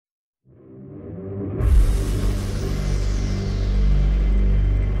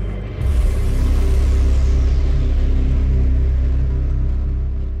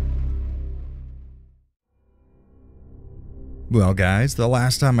Well guys, the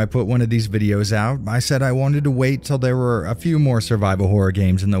last time I put one of these videos out, I said I wanted to wait till there were a few more survival horror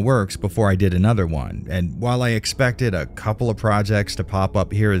games in the works before I did another one, and while I expected a couple of projects to pop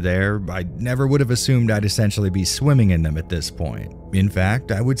up here or there, I never would have assumed I'd essentially be swimming in them at this point. In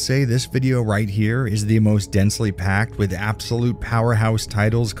fact, I would say this video right here is the most densely packed with absolute powerhouse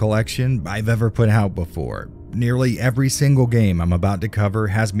titles collection I've ever put out before. Nearly every single game I'm about to cover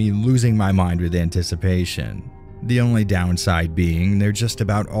has me losing my mind with anticipation. The only downside being they're just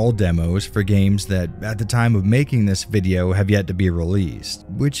about all demos for games that, at the time of making this video, have yet to be released,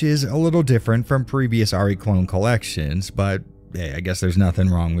 which is a little different from previous RE clone collections, but hey, I guess there's nothing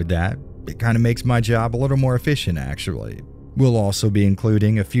wrong with that. It kind of makes my job a little more efficient actually. We'll also be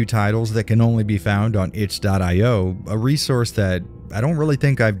including a few titles that can only be found on itch.io, a resource that I don't really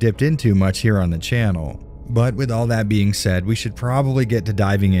think I've dipped into much here on the channel. But with all that being said, we should probably get to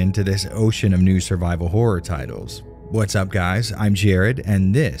diving into this ocean of new survival horror titles. What's up guys, I'm Jared,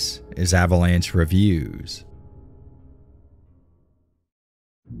 and this is Avalanche Reviews.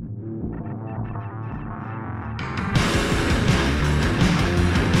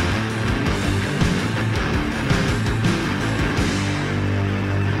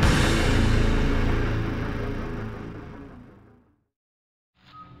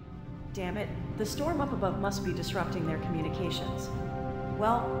 Damn it, the storm up above must be disrupting their communications.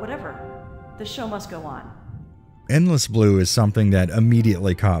 Well, whatever. The show must go on. Endless Blue is something that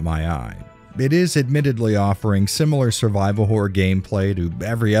immediately caught my eye. It is admittedly offering similar survival horror gameplay to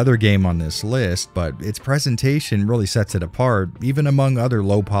every other game on this list, but its presentation really sets it apart, even among other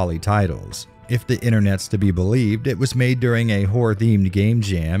low-poly titles. If the internet's to be believed, it was made during a horror-themed game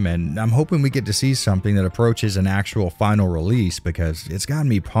jam, and I'm hoping we get to see something that approaches an actual final release because it's got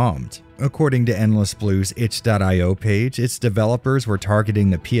me pumped. According to Endless Blue's itch.io page, its developers were targeting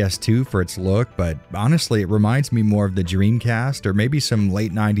the PS2 for its look, but honestly it reminds me more of the Dreamcast or maybe some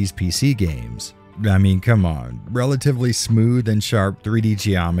late 90s PC games. I mean, come on, relatively smooth and sharp 3D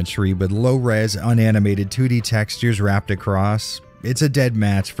geometry with low-res unanimated 2D textures wrapped across. It's a dead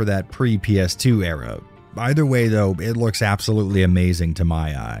match for that pre-PS2 era. Either way though, it looks absolutely amazing to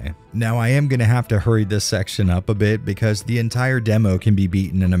my eye. Now I am going to have to hurry this section up a bit because the entire demo can be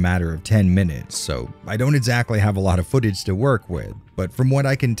beaten in a matter of 10 minutes, so I don't exactly have a lot of footage to work with, but from what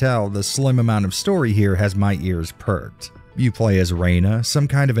I can tell, the slim amount of story here has my ears perked. You play as Reyna, some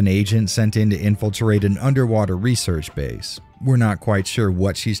kind of an agent sent in to infiltrate an underwater research base. We're not quite sure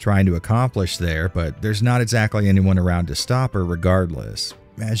what she's trying to accomplish there, but there's not exactly anyone around to stop her regardless.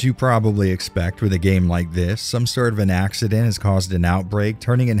 As you probably expect with a game like this, some sort of an accident has caused an outbreak,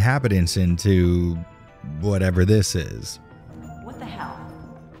 turning inhabitants into whatever this is. What the hell?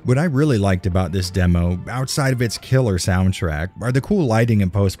 What I really liked about this demo, outside of its killer soundtrack, are the cool lighting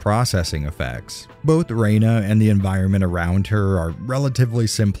and post-processing effects. Both Reyna and the environment around her are relatively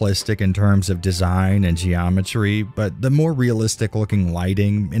simplistic in terms of design and geometry, but the more realistic looking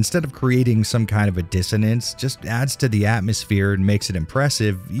lighting, instead of creating some kind of a dissonance, just adds to the atmosphere and makes it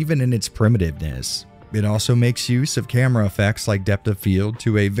impressive even in its primitiveness. It also makes use of camera effects like depth of field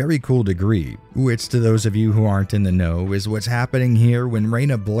to a very cool degree, which to those of you who aren't in the know is what's happening here when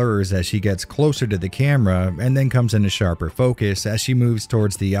Reyna blurs as she gets closer to the camera and then comes into sharper focus as she moves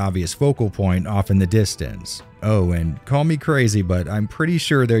towards the obvious focal point off in the distance. Oh, and call me crazy, but I'm pretty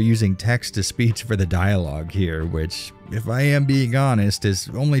sure they're using text-to-speech for the dialogue here, which, if I am being honest, is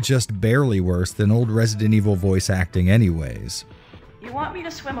only just barely worse than old Resident Evil voice acting anyways. You want me to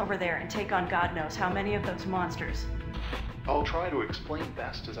swim over there and take on God knows how many of those monsters? I'll try to explain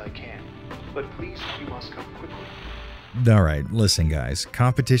best as I can, but please you must come quickly. Alright, listen guys,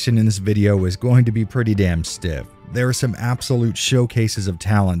 competition in this video is going to be pretty damn stiff. There are some absolute showcases of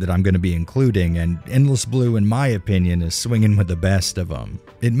talent that I'm going to be including, and Endless Blue, in my opinion, is swinging with the best of them.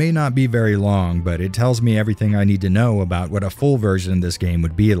 It may not be very long, but it tells me everything I need to know about what a full version of this game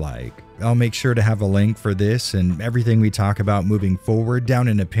would be like. I'll make sure to have a link for this and everything we talk about moving forward down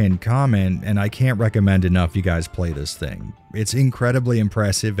in a pinned comment, and I can't recommend enough you guys play this thing. It's incredibly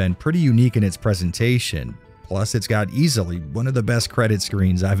impressive and pretty unique in its presentation, plus it's got easily one of the best credit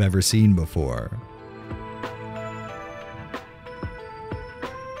screens I've ever seen before.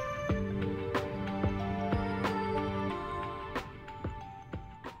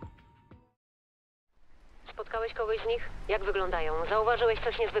 Spotkałeś kogoś z nich? Jak wyglądają? Zauważyłeś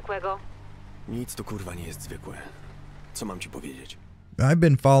coś niezwykłego? Nic tu kurwa nie jest zwykłe. Co mam ci powiedzieć? I've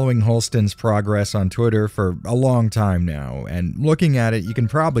been following Holstin's progress on Twitter for a long time now, and looking at it you can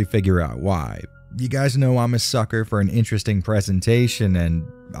probably figure out why. You guys know I'm a sucker for an interesting presentation, and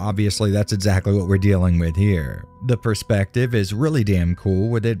obviously that's exactly what we're dealing with here. The perspective is really damn cool,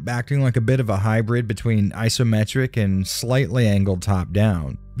 with it acting like a bit of a hybrid between isometric and slightly angled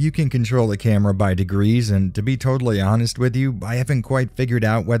top-down. You can control the camera by degrees, and to be totally honest with you, I haven't quite figured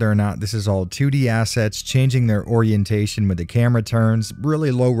out whether or not this is all 2D assets changing their orientation with the camera turns,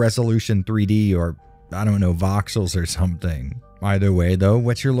 really low-resolution 3D, or I don't know, voxels or something. Either way though,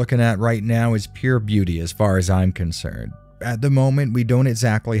 what you're looking at right now is pure beauty as far as I'm concerned. At the moment, we don't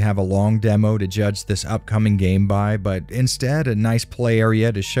exactly have a long demo to judge this upcoming game by, but instead a nice play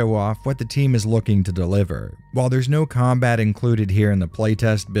area to show off what the team is looking to deliver. While there's no combat included here in the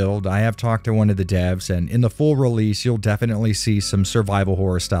playtest build, I have talked to one of the devs, and in the full release you'll definitely see some survival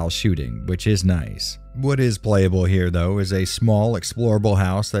horror style shooting, which is nice. What is playable here though is a small, explorable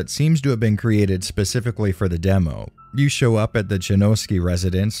house that seems to have been created specifically for the demo. You show up at the Chinoski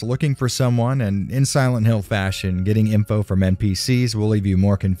residence looking for someone, and in Silent Hill fashion, getting info from NPCs will leave you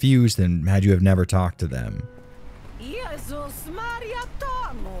more confused than had you have never talked to them. Jezus Maria,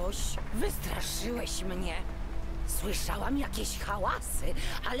 Tomuś! Wystraszyłeś mnie. Słyszałam jakieś hałasy,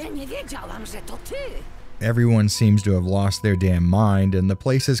 ale nie wiedziałam, że to ty. Everyone seems to have lost their damn mind, and the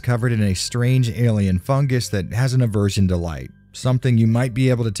place is covered in a strange alien fungus that has an aversion to light. Something you might be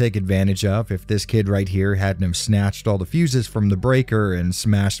able to take advantage of if this kid right here hadn't have snatched all the fuses from the breaker and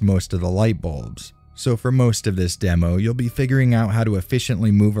smashed most of the light bulbs. So for most of this demo, you'll be figuring out how to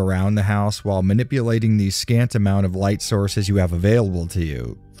efficiently move around the house while manipulating the scant amount of light sources you have available to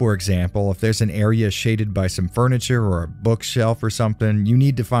you. For example, if there's an area shaded by some furniture or a bookshelf or something, you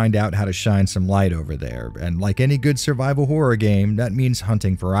need to find out how to shine some light over there, and like any good survival horror game, that means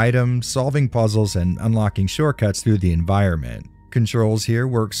hunting for items, solving puzzles, and unlocking shortcuts through the environment. Controls here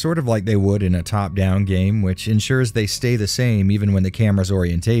work sort of like they would in a top-down game, which ensures they stay the same even when the camera's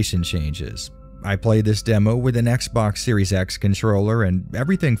orientation changes. I played this demo with an Xbox Series X controller, and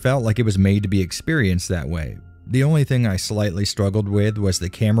everything felt like it was made to be experienced that way. The only thing I slightly struggled with was the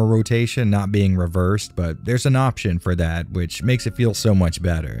camera rotation not being reversed, but there's an option for that, which makes it feel so much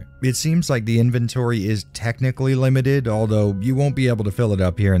better. It seems like the inventory is technically limited, although you won't be able to fill it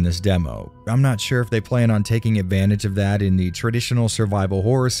up here in this demo. I'm not sure if they plan on taking advantage of that in the traditional survival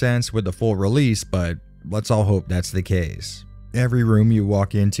horror sense with the full release, but let's all hope that's the case. Every room you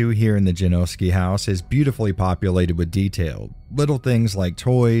walk into here in the Janoski house is beautifully populated with detail. Little things like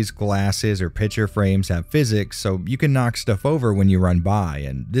toys, glasses, or picture frames have physics, so you can knock stuff over when you run by,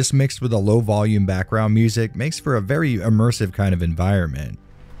 and this mixed with a low volume background music makes for a very immersive kind of environment.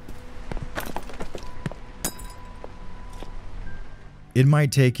 It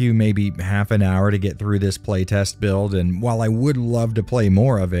might take you maybe half an hour to get through this playtest build, and while I would love to play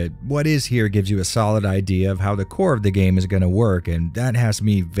more of it, what is here gives you a solid idea of how the core of the game is going to work, and that has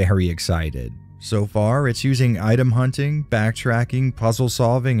me very excited. So far, it's using item hunting, backtracking, puzzle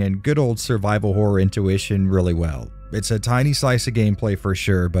solving, and good old survival horror intuition really well. It's a tiny slice of gameplay for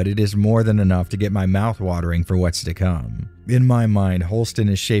sure, but it is more than enough to get my mouth watering for what's to come. In my mind, Holstin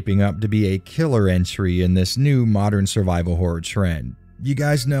is shaping up to be a killer entry in this new modern survival horror trend. You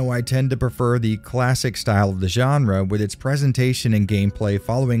guys know I tend to prefer the classic style of the genre, with its presentation and gameplay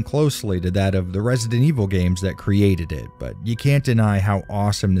following closely to that of the Resident Evil games that created it, but you can't deny how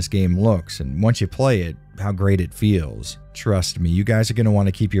awesome this game looks, and once you play it, how great it feels. Trust me, you guys are going to want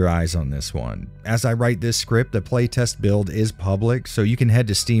to keep your eyes on this one. As I write this script, the playtest build is public, so you can head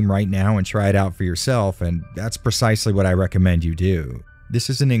to Steam right now and try it out for yourself, and that's precisely what I recommend you do. This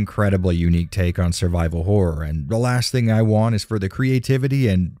is an incredibly unique take on survival horror, and the last thing I want is for the creativity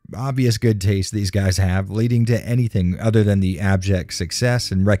and obvious good taste these guys have leading to anything other than the abject success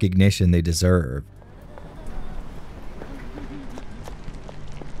and recognition they deserve.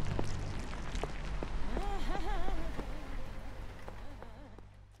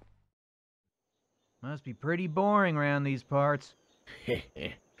 Must be pretty boring around these parts.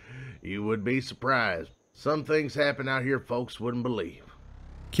 You would be surprised. Some things happen out here folks wouldn't believe.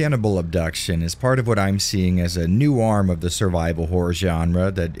 Cannibal Abduction is part of what I'm seeing as a new arm of the survival horror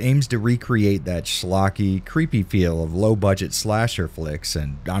genre that aims to recreate that schlocky, creepy feel of low-budget slasher flicks,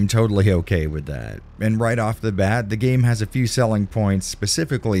 and I'm totally okay with that. And right off the bat, the game has a few selling points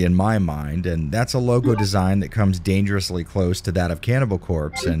specifically in my mind, and that's a logo design that comes dangerously close to that of Cannibal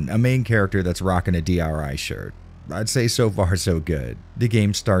Corpse and a main character that's rocking a DRI shirt. I'd say so far so good. The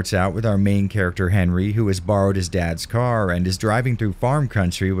game starts out with our main character Henry, who has borrowed his dad's car and is driving through farm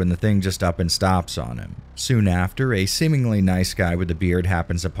country when the thing just up and stops on him. Soon after, a seemingly nice guy with a beard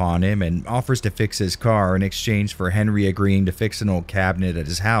happens upon him and offers to fix his car in exchange for Henry agreeing to fix an old cabinet at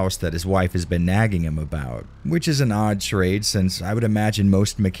his house that his wife has been nagging him about. Which is an odd trade, since I would imagine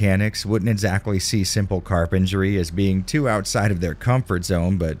most mechanics wouldn't exactly see simple carpentry as being too outside of their comfort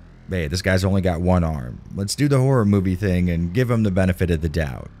zone, but hey, this guy's only got one arm. Let's do the horror movie thing and give him the benefit of the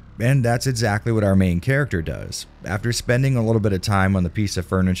doubt. And that's exactly what our main character does. After spending a little bit of time on the piece of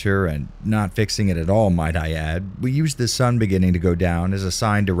furniture, and not fixing it at all might I add, we use the sun beginning to go down as a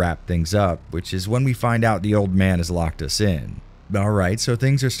sign to wrap things up, which is when we find out the old man has locked us in. Alright, so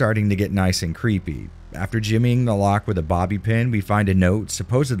things are starting to get nice and creepy. After jimmying the lock with a bobby pin, we find a note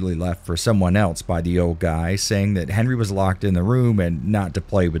supposedly left for someone else by the old guy saying that Henry was locked in the room and not to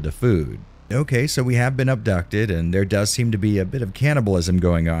play with the food. Okay, so we have been abducted and there does seem to be a bit of cannibalism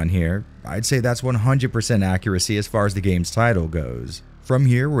going on here. I'd say that's 100% accuracy as far as the game's title goes. From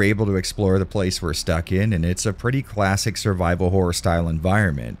here, we're able to explore the place we're stuck in, and it's a pretty classic survival horror style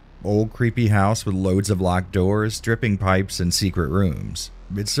environment. Old creepy house with loads of locked doors, dripping pipes, and secret rooms.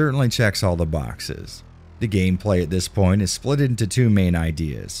 It certainly checks all the boxes. The gameplay at this point is split into two main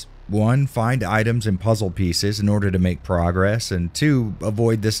ideas. 1. Find items and puzzle pieces in order to make progress, and 2.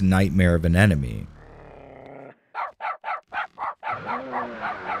 Avoid this nightmare of an enemy.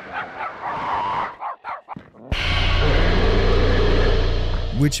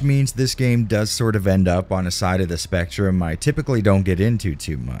 Which means this game does sort of end up on a side of the spectrum I typically don't get into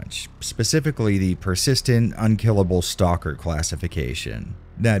too much, specifically the persistent, unkillable stalker classification.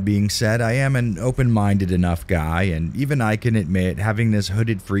 That being said, I am an open-minded enough guy, and even I can admit having this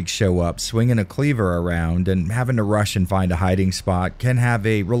hooded freak show up swinging a cleaver around and having to rush and find a hiding spot can have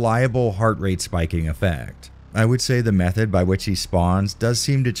a reliable heart rate spiking effect. I would say the method by which he spawns does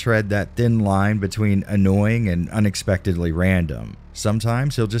seem to tread that thin line between annoying and unexpectedly random.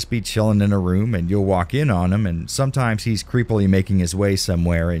 Sometimes he'll just be chilling in a room and you'll walk in on him, and sometimes he's creepily making his way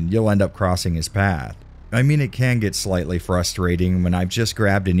somewhere and you'll end up crossing his path. I mean, it can get slightly frustrating when I've just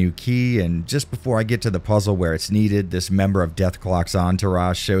grabbed a new key and just before I get to the puzzle where it's needed, this member of Deathclock's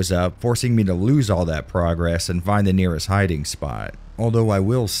entourage shows up, forcing me to lose all that progress and find the nearest hiding spot. Although I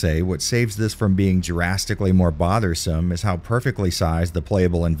will say what saves this from being drastically more bothersome is how perfectly sized the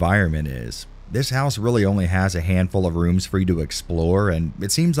playable environment is. This house really only has a handful of rooms for you to explore, and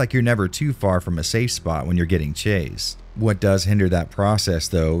it seems like you're never too far from a safe spot when you're getting chased. What does hinder that process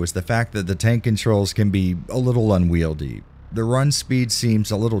though is the fact that the tank controls can be a little unwieldy. The run speed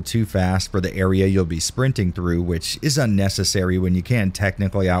seems a little too fast for the area you'll be sprinting through, which is unnecessary when you can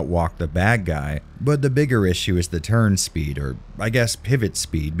technically outwalk the bad guy, but the bigger issue is the turn speed, or I guess pivot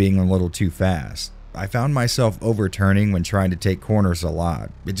speed, being a little too fast. I found myself overturning when trying to take corners a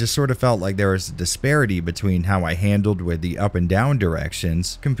lot. It just sort of felt like there was a disparity between how I handled with the up and down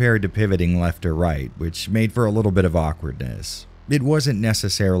directions compared to pivoting left or right, which made for a little bit of awkwardness. It wasn't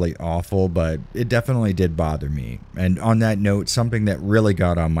necessarily awful, but it definitely did bother me. And on that note, something that really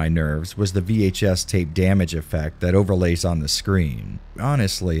got on my nerves was the VHS tape damage effect that overlays on the screen.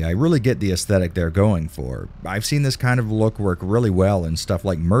 Honestly, I really get the aesthetic they're going for. I've seen this kind of look work really well in stuff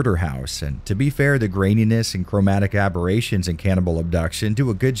like Murder House, and to be fair, the graininess and chromatic aberrations in Cannibal Abduction do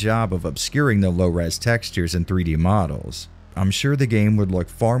a good job of obscuring the low-res textures in 3D models. I'm sure the game would look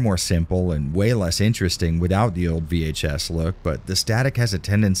far more simple and way less interesting without the old VHS look, but the static has a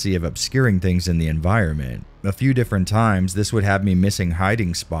tendency of obscuring things in the environment. A few different times, this would have me missing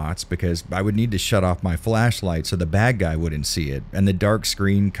hiding spots because I would need to shut off my flashlight so the bad guy wouldn't see it, and the dark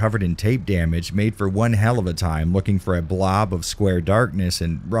screen covered in tape damage made for one hell of a time looking for a blob of square darkness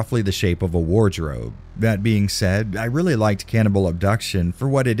in roughly the shape of a wardrobe. That being said, I really liked Cannibal Abduction for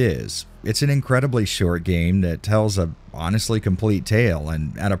what it is. It's an incredibly short game that tells a honestly complete tale,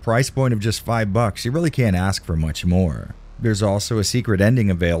 and at a price point of just $5, you really can't ask for much more. There's also a secret ending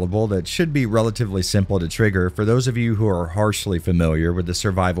available that should be relatively simple to trigger for those of you who are harshly familiar with the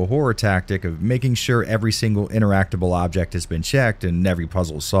survival horror tactic of making sure every single interactable object has been checked and every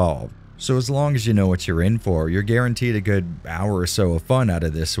puzzle solved. So as long as you know what you're in for, you're guaranteed a good hour or so of fun out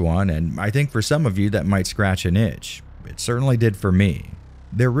of this one, and I think for some of you that might scratch an itch. It certainly did for me.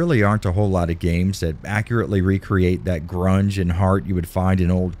 There really aren't a whole lot of games that accurately recreate that grunge and heart you would find in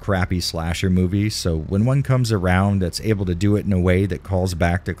old crappy slasher movies, so when one comes around that's able to do it in a way that calls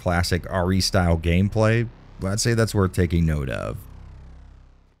back to classic RE-style gameplay, well, I'd say that's worth taking note of.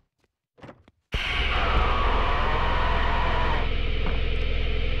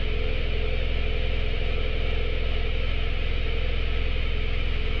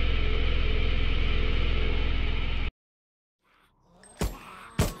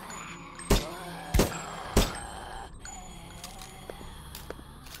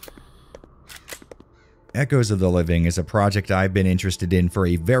 Echoes of the Living is a project I've been interested in for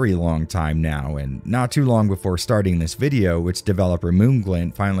a very long time now, and not too long before starting this video, its developer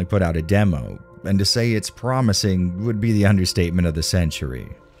Moonglint finally put out a demo, and to say it's promising would be the understatement of the century.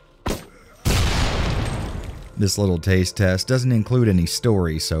 This little taste test doesn't include any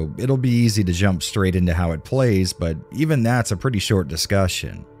story, so it'll be easy to jump straight into how it plays, but even that's a pretty short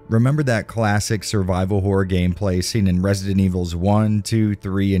discussion. Remember that classic survival horror gameplay seen in Resident Evils 1, 2,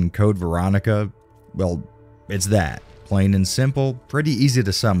 3, and Code Veronica? Well, it's that. Plain and simple, pretty easy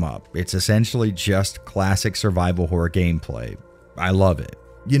to sum up. It's essentially just classic survival horror gameplay. I love it.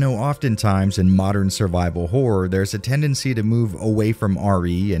 You know, oftentimes in modern survival horror, there's a tendency to move away from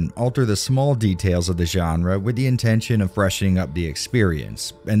RE and alter the small details of the genre with the intention of freshening up the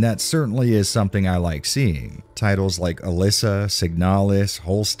experience, and that certainly is something I like seeing. Titles like Alyssa, Signalis,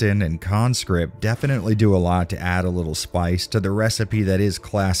 Holstin, and Conscript definitely do a lot to add a little spice to the recipe that is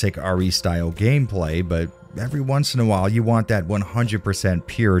classic RE-style gameplay, but every once in a while you want that 100%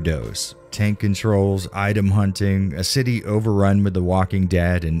 pure dose. Tank controls, item hunting, a city overrun with the Walking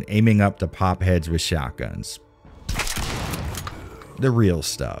Dead, and aiming up to pop heads with shotguns. The real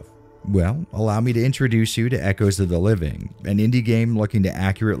stuff. Well, allow me to introduce you to Echoes of the Living, an indie game looking to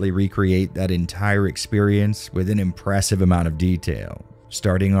accurately recreate that entire experience with an impressive amount of detail.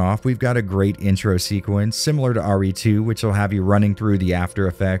 Starting off, we've got a great intro sequence similar to RE2, which will have you running through the after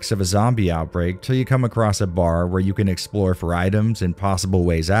effects of a zombie outbreak till you come across a bar where you can explore for items and possible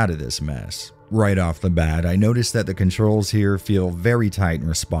ways out of this mess. Right off the bat, I noticed that the controls here feel very tight and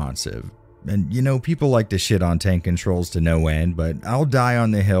responsive. And you know, people like to shit on tank controls to no end, but I'll die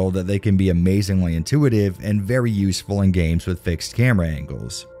on the hill that they can be amazingly intuitive and very useful in games with fixed camera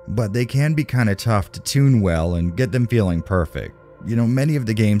angles. But they can be kinda tough to tune well and get them feeling perfect. You know, many of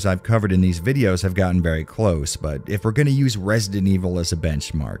the games I've covered in these videos have gotten very close, but if we're going to use Resident Evil as a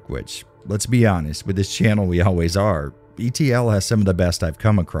benchmark, which, let's be honest, with this channel we always are, ETL has some of the best I've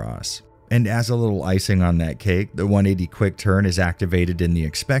come across. And as a little icing on that cake, the 180 quick turn is activated in the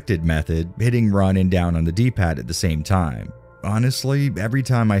expected method, hitting run and down on the D-pad at the same time. Honestly, every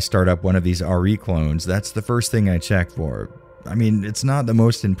time I start up one of these RE clones, that's the first thing I check for. I mean, it's not the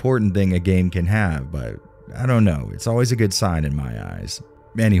most important thing a game can have, but I don't know, it's always a good sign in my eyes.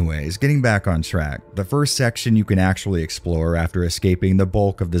 Anyways, getting back on track, the first section you can actually explore after escaping the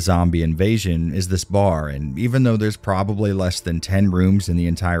bulk of the zombie invasion is this bar, and even though there's probably less than 10 rooms in the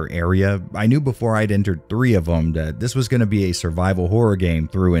entire area, I knew before I'd entered 3 of them that this was going to be a survival horror game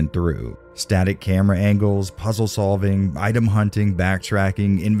through and through. Static camera angles, puzzle solving, item hunting,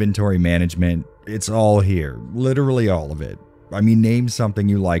 backtracking, inventory management, it's all here, literally all of it. I mean, name something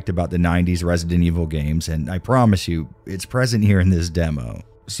you liked about the 90s Resident Evil games, and I promise you, it's present here in this demo.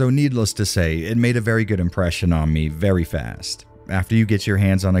 So needless to say, it made a very good impression on me very fast. After you get your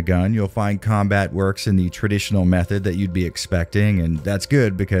hands on a gun, you'll find combat works in the traditional method that you'd be expecting, and that's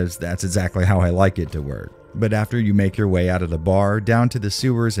good because that's exactly how I like it to work. But after you make your way out of the bar, down to the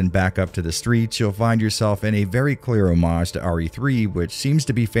sewers and back up to the streets, you'll find yourself in a very clear homage to RE3, which seems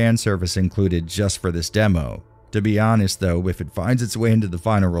to be fan service included just for this demo. To be honest though, if it finds its way into the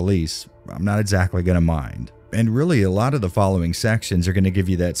final release, I'm not exactly gonna mind. And really, a lot of the following sections are gonna give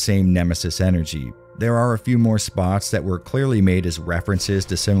you that same Nemesis energy. There are a few more spots that were clearly made as references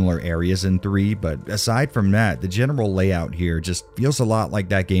to similar areas in 3, but aside from that, the general layout here just feels a lot like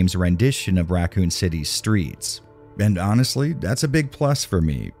that game's rendition of Raccoon City's streets. And honestly, that's a big plus for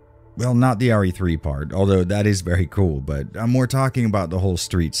me. Well, not the RE3 part, although that is very cool, but I'm more talking about the whole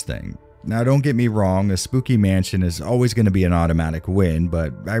streets thing. Now don't get me wrong, a spooky mansion is always going to be an automatic win,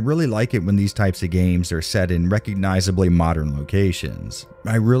 but I really like it when these types of games are set in recognizably modern locations.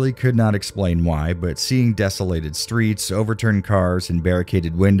 I really could not explain why, but seeing desolated streets, overturned cars, and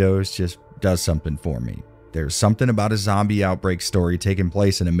barricaded windows just does something for me. There's something about a zombie outbreak story taking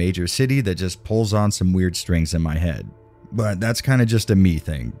place in a major city that just pulls on some weird strings in my head. But that's kind of just a me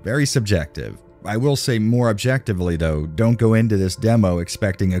thing, very subjective. I will say more objectively though, don't go into this demo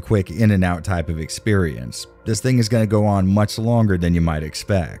expecting a quick in and out type of experience. This thing is going to go on much longer than you might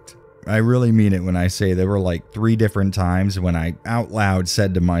expect. I really mean it when I say there were like 3 different times when I out loud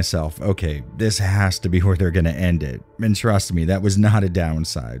said to myself, okay, this has to be where they're going to end it. And trust me, that was not a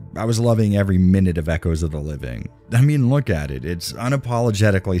downside. I was loving every minute of Echoes of the Living. I mean, look at it. It's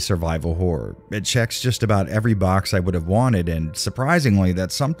unapologetically survival horror. It checks just about every box I would have wanted, and surprisingly,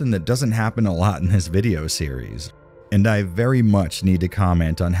 that's something that doesn't happen a lot in this video series. And I very much need to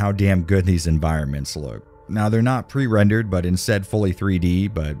comment on how damn good these environments look. Now, they're not pre-rendered, but instead fully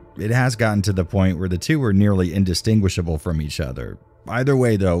 3D, but it has gotten to the point where the two are nearly indistinguishable from each other. Either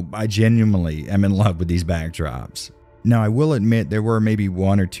way though, I genuinely am in love with these backdrops. Now, I will admit there were maybe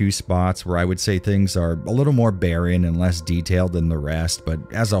 1 or 2 spots where I would say things are a little more barren and less detailed than the rest, but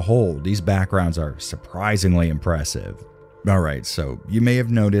as a whole, these backgrounds are surprisingly impressive. Alright, so you may have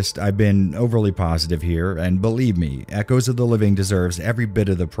noticed I've been overly positive here, and believe me, Echoes of the Living deserves every bit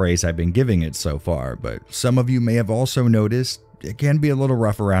of the praise I've been giving it so far, but some of you may have also noticed it can be a little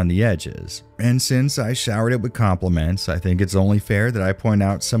rough around the edges. And since I showered it with compliments, I think it's only fair that I point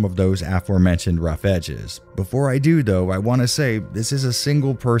out some of those aforementioned rough edges. Before I do though, I want to say this is a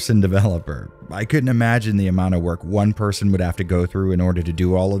single person developer. I couldn't imagine the amount of work one person would have to go through in order to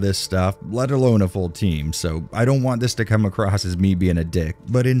do all of this stuff, let alone a full team, so I don't want this to come across as me being a dick,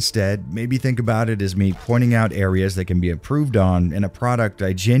 but instead, maybe think about it as me pointing out areas that can be improved on in a product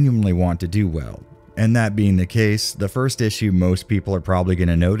I genuinely want to do well. And that being the case, the first issue most people are probably going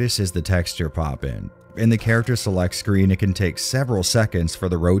to notice is the texture pop-in. In the character select screen, it can take several seconds for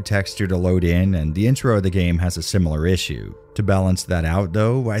the road texture to load in, and the intro of the game has a similar issue. To balance that out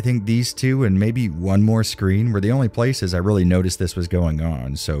though, I think these two and maybe one more screen were the only places I really noticed this was going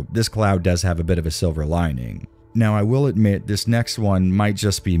on, so this cloud does have a bit of a silver lining. Now, I will admit this next one might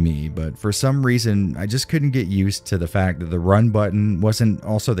just be me, but for some reason I just couldn't get used to the fact that the run button wasn't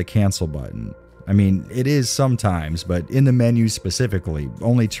also the cancel button. I mean, it is sometimes, but in the menu specifically,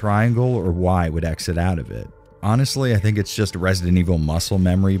 only triangle or Y would exit out of it. Honestly, I think it's just Resident Evil muscle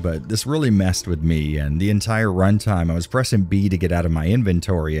memory, but this really messed with me, and the entire runtime I was pressing B to get out of my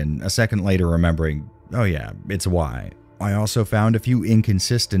inventory and a second later remembering, oh yeah, it's Y. I also found a few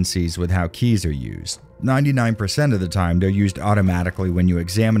inconsistencies with how keys are used. 99% of the time they're used automatically when you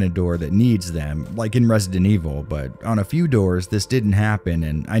examine a door that needs them, like in Resident Evil, but on a few doors this didn't happen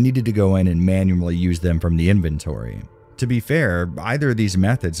and I needed to go in and manually use them from the inventory. To be fair, either of these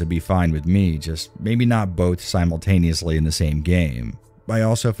methods would be fine with me, just maybe not both simultaneously in the same game. I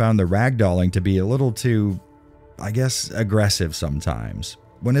also found the ragdolling to be a little too, I guess, aggressive sometimes.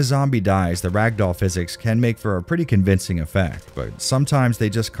 When a zombie dies, the ragdoll physics can make for a pretty convincing effect, but sometimes they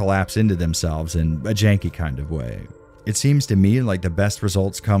just collapse into themselves in a janky kind of way. It seems to me like the best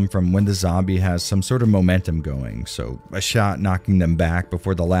results come from when the zombie has some sort of momentum going, so a shot knocking them back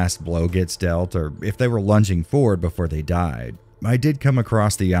before the last blow gets dealt, or if they were lunging forward before they died. I did come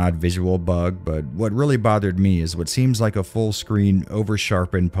across the odd visual bug, but what really bothered me is what seems like a full-screen,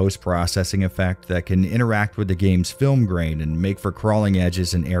 over-sharpened post-processing effect that can interact with the game's film grain and make for crawling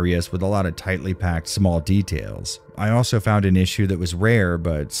edges in areas with a lot of tightly packed small details. I also found an issue that was rare,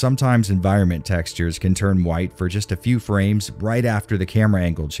 but sometimes environment textures can turn white for just a few frames right after the camera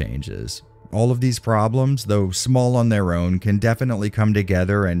angle changes. All of these problems, though small on their own, can definitely come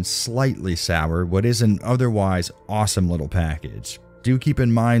together and slightly sour what is an otherwise awesome little package. Do keep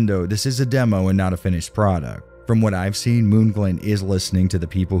in mind though, this is a demo and not a finished product. From what I've seen, Moonglint is listening to the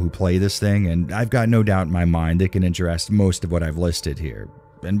people who play this thing, and I've got no doubt in my mind it can address most of what I've listed here.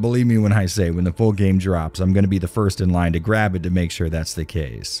 And believe me when I say, when the full game drops, I'm going to be the first in line to grab it to make sure that's the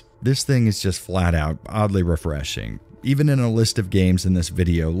case. This thing is just flat out oddly refreshing. Even in a list of games in this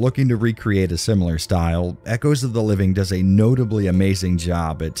video looking to recreate a similar style, Echoes of the Living does a notably amazing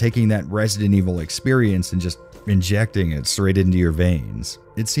job at taking that Resident Evil experience and just injecting it straight into your veins.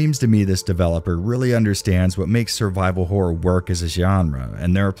 It seems to me this developer really understands what makes survival horror work as a genre,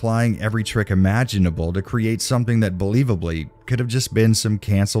 and they're applying every trick imaginable to create something that believably could have just been some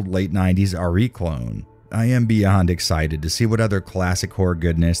cancelled late 90s RE clone. I am beyond excited to see what other classic horror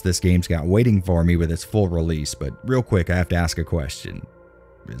goodness this game's got waiting for me with its full release, but real quick I have to ask a question.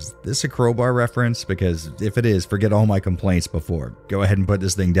 Is this a Crowbar reference? Because if it is, forget all my complaints before. Go ahead and put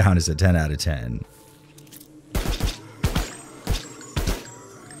this thing down as a 10 out of 10.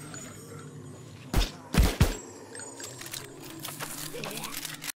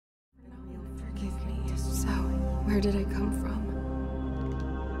 Forgive me. So, where did I come from?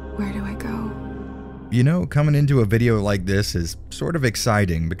 Where do I go? You know, coming into a video like this is sort of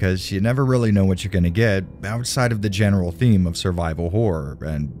exciting because you never really know what you're going to get outside of the general theme of survival horror,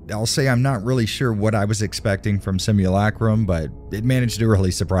 and I'll say I'm not really sure what I was expecting from Simulacrum, but it managed to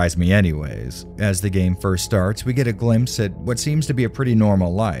really surprise me anyways. As the game first starts, we get a glimpse at what seems to be a pretty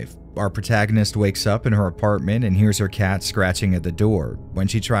normal life. Our protagonist wakes up in her apartment and hears her cat scratching at the door. When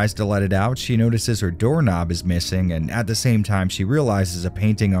she tries to let it out, she notices her doorknob is missing, and at the same time she realizes a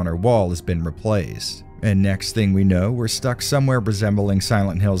painting on her wall has been replaced. And next thing we know, we're stuck somewhere resembling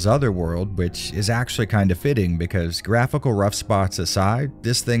Silent Hill's Otherworld, which is actually kind of fitting because, graphical rough spots aside,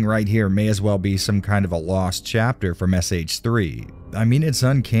 this thing right here may as well be some kind of a lost chapter from SH3. I mean, it's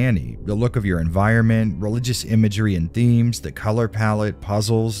uncanny. The look of your environment, religious imagery and themes, the color palette,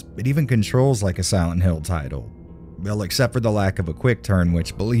 puzzles, it even controls like a Silent Hill title. Well, except for the lack of a quick turn,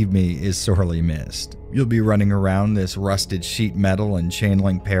 which, believe me, is sorely missed. You'll be running around this rusted sheet metal and chain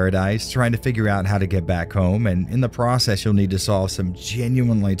link paradise trying to figure out how to get back home, and in the process you'll need to solve some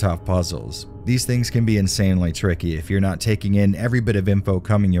genuinely tough puzzles. These things can be insanely tricky if you're not taking in every bit of info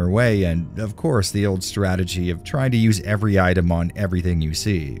coming your way, and of course the old strategy of trying to use every item on everything you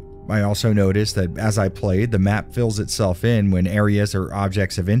see. I also noticed that as I played, the map fills itself in when areas or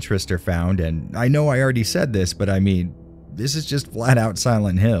objects of interest are found, and I know I already said this, but I mean, this is just flat out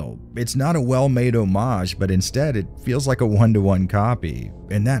Silent Hill. It's not a well-made homage, but instead it feels like a one-to-one copy.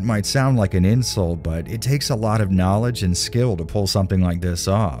 And that might sound like an insult, but it takes a lot of knowledge and skill to pull something like this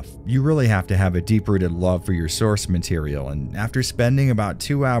off. You really have to have a deep-rooted love for your source material, and after spending about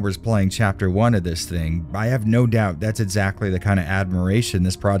 2 hours playing Chapter 1 of this thing, I have no doubt that's exactly the kind of admiration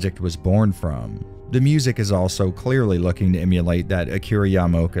this project was born from. The music is also clearly looking to emulate that Akira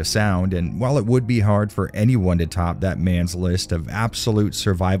Yamaoka sound, and while it would be hard for anyone to top that man's list of absolute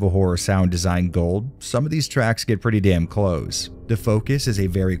survival horror sound design gold, some of these tracks get pretty damn close. The focus is a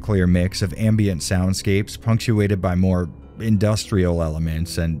very clear mix of ambient soundscapes punctuated by more industrial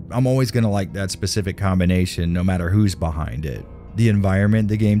elements, and I'm always going to like that specific combination no matter who's behind it. The environment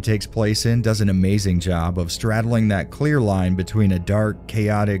the game takes place in does an amazing job of straddling that clear line between a dark,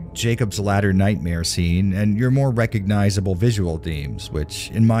 chaotic Jacob's Ladder nightmare scene and your more recognizable visual themes,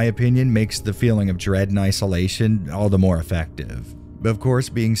 which, in my opinion, makes the feeling of dread and isolation all the more effective. Of course,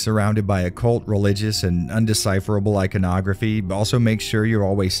 being surrounded by occult, religious, and undecipherable iconography also makes sure you're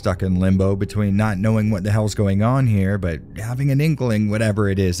always stuck in limbo between not knowing what the hell's going on here, but having an inkling whatever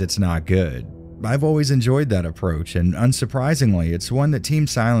it is, it's not good. I've always enjoyed that approach, and unsurprisingly, it's one that Team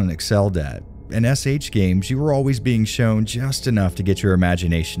Silent excelled at. In SH games, you were always being shown just enough to get your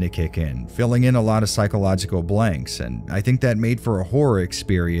imagination to kick in, filling in a lot of psychological blanks, and I think that made for a horror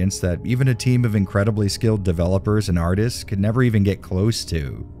experience that even a team of incredibly skilled developers and artists could never even get close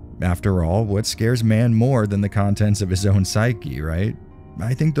to. After all, what scares man more than the contents of his own psyche, right?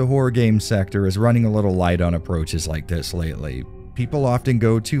 I think the horror game sector is running a little light on approaches like this lately. People often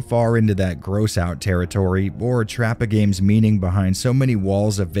go too far into that gross-out territory or trap a game's meaning behind so many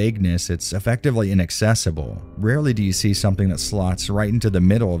walls of vagueness it's effectively inaccessible. Rarely do you see something that slots right into the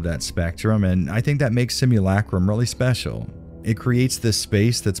middle of that spectrum, and I think that makes Simulacrum really special. It creates this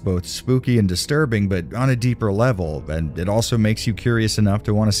space that's both spooky and disturbing, but on a deeper level, and it also makes you curious enough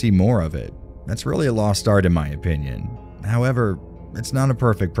to want to see more of it. That's really a lost art in my opinion. However, it's not a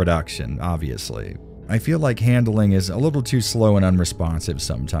perfect production, obviously. I feel like handling is a little too slow and unresponsive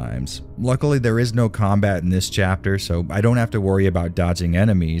sometimes. Luckily, there is no combat in this chapter, so I don't have to worry about dodging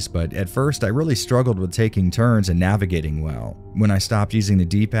enemies, but at first I really struggled with taking turns and navigating well. When I stopped using the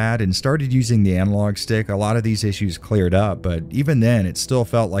D-pad and started using the analog stick, a lot of these issues cleared up, but even then it still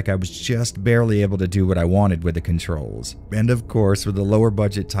felt like I was just barely able to do what I wanted with the controls. And of course, with a lower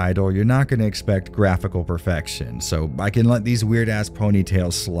budget title, you're not going to expect graphical perfection, so I can let these weird-ass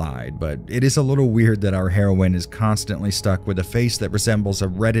ponytails slide, but it is a little weird that our heroine is constantly stuck with a face that resembles a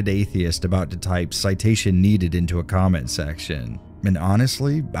Reddit atheist about to type "citation needed" into a comment section. And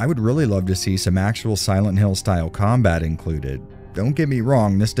honestly, I would really love to see some actual Silent Hill style combat included. Don't get me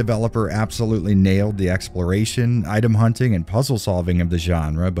wrong, this developer absolutely nailed the exploration, item hunting, and puzzle solving of the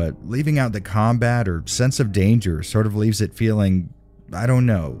genre, but leaving out the combat or sense of danger sort of leaves it feeling, I don't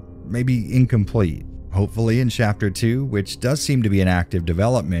know, maybe incomplete. Hopefully in Chapter 2, which does seem to be in active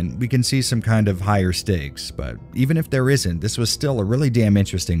development, we can see some kind of higher stakes, but even if there isn't, this was still a really damn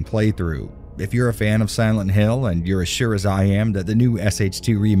interesting playthrough. If you're a fan of Silent Hill, and you're as sure as I am that the new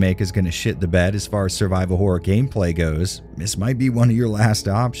SH2 remake is going to shit the bed as far as survival horror gameplay goes, this might be one of your last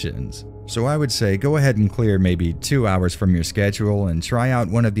options. So I would say go ahead and clear maybe 2 hours from your schedule and try out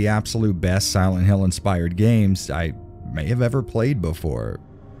one of the absolute best Silent Hill inspired games I may have ever played before.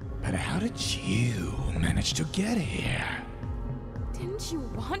 But how did you manage to get here? Didn't you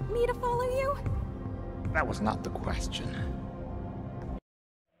want me to follow you? That was not the question.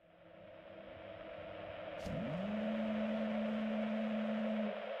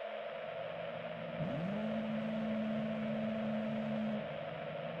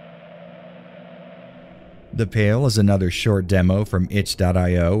 The Pale is another short demo from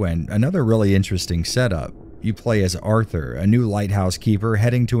itch.io and another really interesting setup. You play as Arthur, a new lighthouse keeper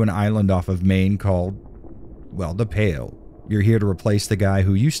heading to an island off of Maine called, well, the Pale. You're here to replace the guy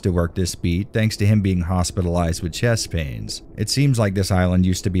who used to work this beat thanks to him being hospitalized with chest pains. It seems like this island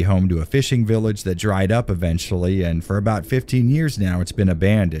used to be home to a fishing village that dried up eventually, and for about 15 years now it's been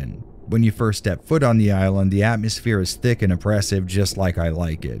abandoned. When you first step foot on the island, the atmosphere is thick and oppressive just like I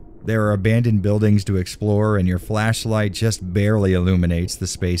like it. There are abandoned buildings to explore, and your flashlight just barely illuminates the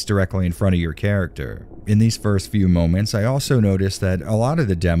space directly in front of your character. In these first few moments, I also noticed that a lot of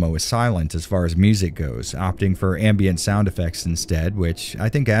the demo is silent as far as music goes, opting for ambient sound effects instead, which I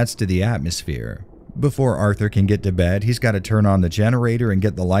think adds to the atmosphere. Before Arthur can get to bed, he's got to turn on the generator and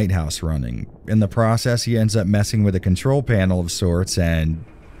get the lighthouse running. In the process, he ends up messing with a control panel of sorts and...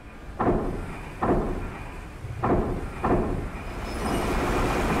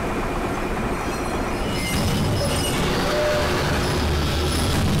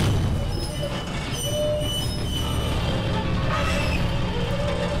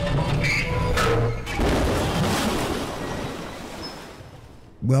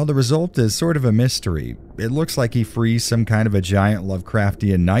 Well, the result is sort of a mystery. It looks like he frees some kind of a giant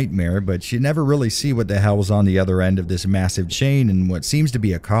Lovecraftian nightmare, but you never really see what the hell's on the other end of this massive chain and what seems to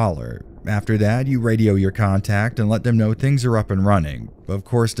be a collar. After that, you radio your contact and let them know things are up and running, of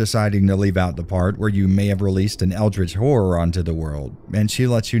course deciding to leave out the part where you may have released an eldritch horror onto the world, and she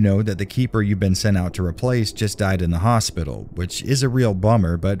lets you know that the keeper you've been sent out to replace just died in the hospital, which is a real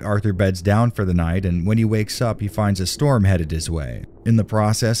bummer, but Arthur beds down for the night, and when he wakes up he finds a storm headed his way. In the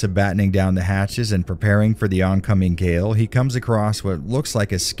process of battening down the hatches and preparing for the oncoming gale, he comes across what looks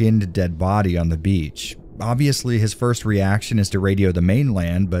like a skinned dead body on the beach. Obviously, his first reaction is to radio the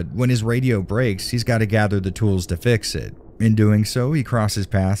mainland, but when his radio breaks, he's got to gather the tools to fix it. In doing so, he crosses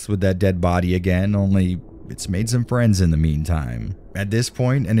paths with that dead body again, only it's made some friends in the meantime. At this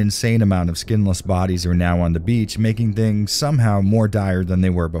point, an insane amount of skinless bodies are now on the beach, making things somehow more dire than they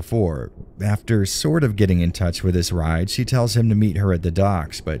were before. After sort of getting in touch with this ride, she tells him to meet her at the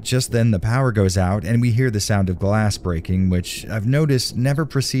docks, but just then the power goes out and we hear the sound of glass breaking, which I've noticed never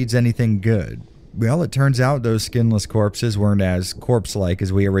precedes anything good. Well, it turns out those skinless corpses weren't as corpse-like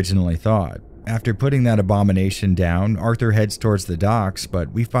as we originally thought. After putting that abomination down, Arthur heads towards the docks,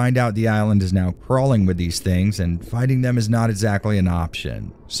 but we find out the island is now crawling with these things and fighting them is not exactly an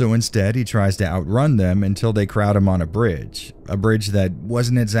option. So instead, he tries to outrun them until they crowd him on a bridge that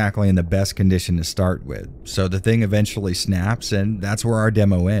wasn't exactly in the best condition to start with. So the thing eventually snaps, and that's where our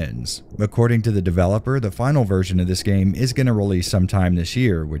demo ends. According to the developer, the final version of this game is going to release sometime this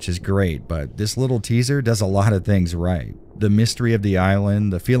year, which is great, but this little teaser does a lot of things right. The mystery of the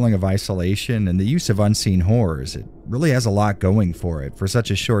island, the feeling of isolation, and the use of unseen horrors, it really has a lot going for it for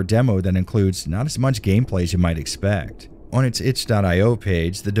such a short demo that includes not as much gameplay as you might expect. On its itch.io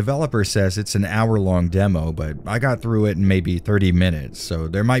page, the developer says it's an hour-long demo, but I got through it in maybe 30 minutes, so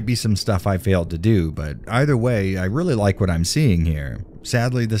there might be some stuff I failed to do, but either way, I really like what I'm seeing here.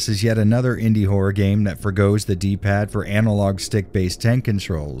 Sadly, this is yet another indie horror game that forgoes the D-pad for analog stick-based tank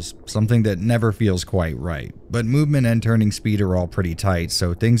controls, something that never feels quite right. But movement and turning speed are all pretty tight,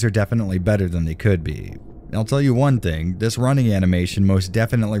 so things are definitely better than they could be. I'll tell you one thing, this running animation most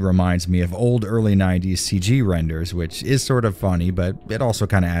definitely reminds me of old early 90s CG renders, which is sort of funny, but it also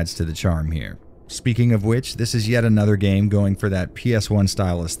kind of adds to the charm here. Speaking of which, this is yet another game going for that PS1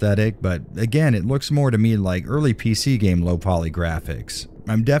 style aesthetic, but again, it looks more to me like early PC game low poly graphics.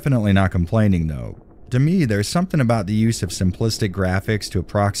 I'm definitely not complaining though. To me, there's something about the use of simplistic graphics to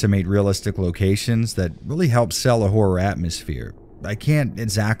approximate realistic locations that really helps sell a horror atmosphere. I can't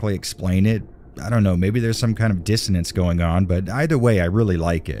exactly explain it. I don't know, maybe there's some kind of dissonance going on, but either way, I really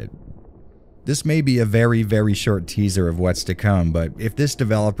like it. This may be a very, very short teaser of what's to come, but if this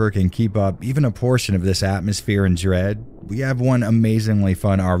developer can keep up even a portion of this atmosphere and dread, we have one amazingly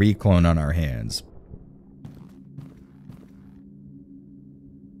fun RE clone on our hands.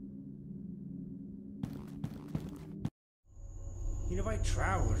 You invite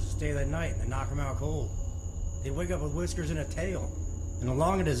travelers to stay that night and knock them out cold. They wake up with whiskers and a tail, and a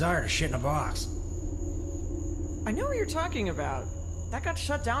longing desire to shit in a box. I know what you're talking about. That got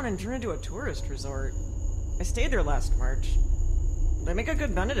shut down and turned into a tourist resort. I stayed there last March. They make a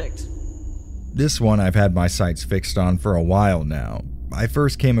good Benedict. This one I've had my sights fixed on for a while now. I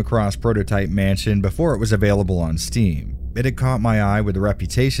first came across Prototype Mansion before it was available on Steam. It had caught my eye with the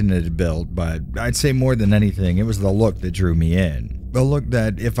reputation it had built, but I'd say more than anything, it was the look that drew me in. A look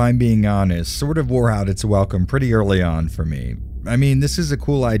that, if I'm being honest, sort of wore out its welcome pretty early on for me. I mean, this is a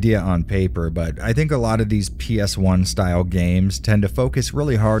cool idea on paper, but I think a lot of these PS1 style games tend to focus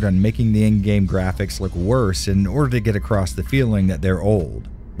really hard on making the in-game graphics look worse in order to get across the feeling that they're old.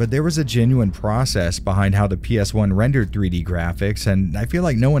 But there was a genuine process behind how the PS1 rendered 3D graphics, and I feel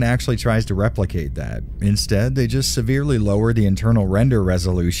like no one actually tries to replicate that. Instead, they just severely lower the internal render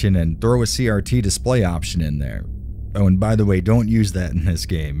resolution and throw a CRT display option in there. Oh, and by the way, don't use that in this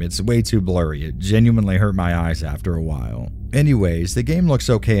game. It's way too blurry. It genuinely hurt my eyes after a while. Anyways, the game looks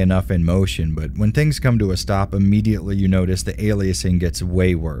okay enough in motion, but when things come to a stop, immediately you notice the aliasing gets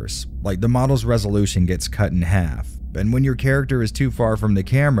way worse. Like the model's resolution gets cut in half, and when your character is too far from the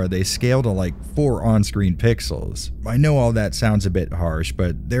camera, they scale to like 4 on-screen pixels. I know all that sounds a bit harsh,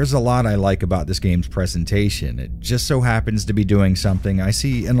 but there's a lot I like about this game's presentation. It just so happens to be doing something I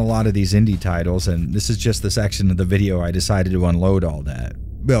see in a lot of these indie titles, and this is just the section of the video I decided to unload all that.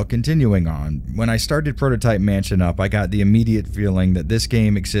 Well, continuing on, when I started Prototype Mansion up, I got the immediate feeling that this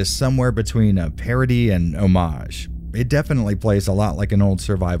game exists somewhere between a parody and homage. It definitely plays a lot like an old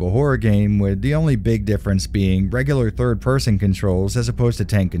survival horror game, with the only big difference being regular third-person controls as opposed to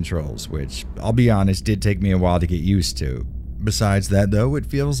tank controls, which, I'll be honest, did take me a while to get used to. Besides that though, it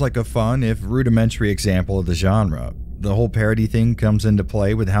feels like a fun, if rudimentary example of the genre. The whole parody thing comes into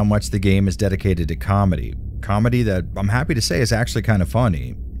play with how much the game is dedicated to comedy. Comedy that I'm happy to say is actually kind of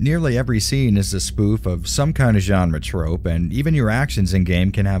funny. Nearly every scene is a spoof of some kind of genre trope, and even your actions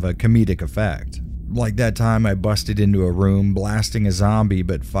in-game can have a comedic effect. Like that time I busted into a room blasting a zombie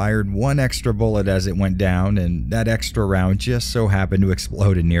but fired 1 extra bullet as it went down, and that extra round just so happened to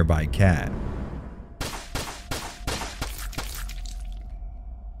explode a nearby cat.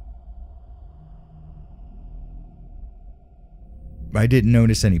 I didn't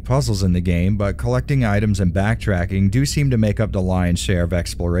notice any puzzles in the game, but collecting items and backtracking do seem to make up the lion's share of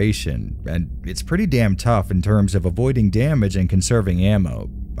exploration, and it's pretty damn tough in terms of avoiding damage and conserving ammo.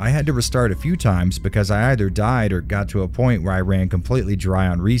 I had to restart a few times because I either died or got to a point where I ran completely dry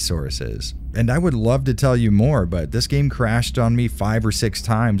on resources. And I would love to tell you more, but this game crashed on me 5 or 6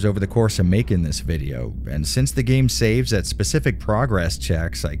 times over the course of making this video, and since the game saves at specific progress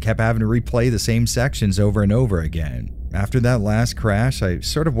checks, I kept having to replay the same sections over and over again. After that last crash, I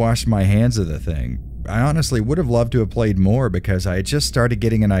sort of washed my hands of the thing. I honestly would have loved to have played more because I had just started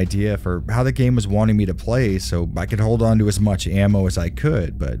getting an idea for how the game was wanting me to play so I could hold on to as much ammo as I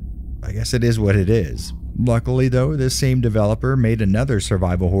could, but I guess it is what it is. Luckily though, this same developer made another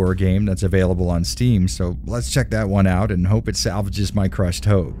survival horror game that's available on Steam, so let's check that one out and hope it salvages my crushed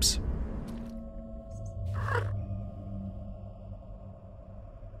hopes.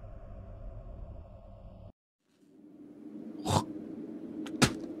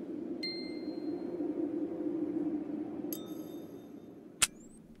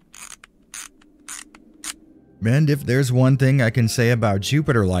 And if there's one thing I can say about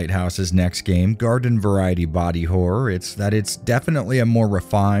Jupiter Lighthouse's next game, Garden Variety Body Horror, it's that it's definitely a more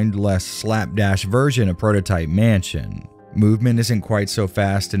refined, less slapdash version of Prototype Mansion. Movement isn't quite so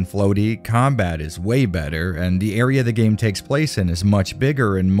fast and floaty, combat is way better, and the area the game takes place in is much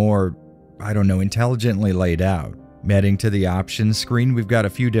bigger and more, intelligently laid out. Heading to the options screen, we've got a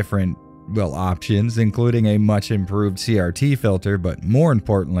few different options, including a much improved CRT filter, but more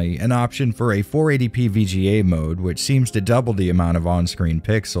importantly, an option for a 480p VGA mode, which seems to double the amount of on-screen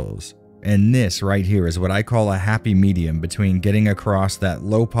pixels. And this right here is what I call a happy medium between getting across that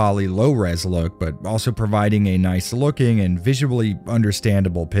low poly, low res look, but also providing a nice looking and visually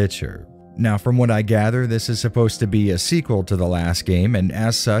understandable picture. Now, from what I gather, this is supposed to be a sequel to the last game, and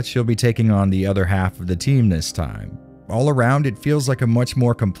as such, you'll be taking on the other half of the team this time. All around, it feels like a much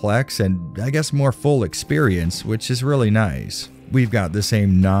more complex and, I guess, more full experience, which is really nice. We've got the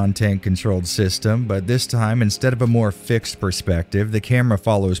same non-tank controlled system, but this time, instead of a more fixed perspective, the camera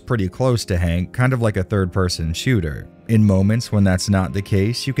follows pretty close to Hank, kind of like a third-person shooter. In moments when that's not the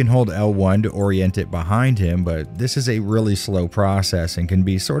case, you can hold L1 to orient it behind him, but this is a really slow process and can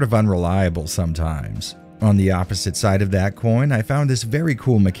be sort of unreliable sometimes. On the opposite side of that coin, I found this very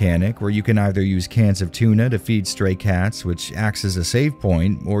cool mechanic where you can either use cans of tuna to feed stray cats, which acts as a save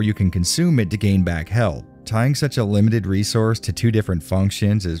point, or you can consume it to gain back health. Tying such a limited resource to 2 different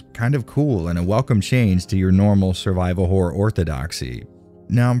functions is kind of cool and a welcome change to your normal survival horror orthodoxy.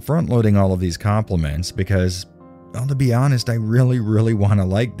 Now I'm front-loading all of these compliments because, well, to be honest, I really want to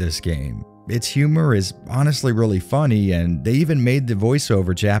like this game. Its humor is honestly really funny, and they even made the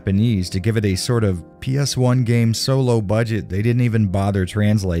voiceover Japanese to give it a sort of PS1 game so low budget they didn't even bother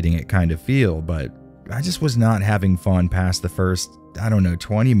translating it kind of feel, but I just was not having fun past the first,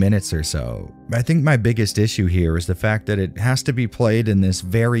 20 minutes or so. I think my biggest issue here is the fact that it has to be played in this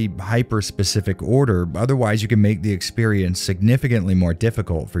very hyper-specific order, otherwise you can make the experience significantly more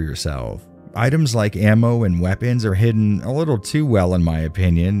difficult for yourself. Items like ammo and weapons are hidden a little too well in my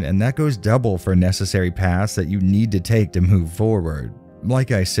opinion, and that goes double for necessary paths that you need to take to move forward.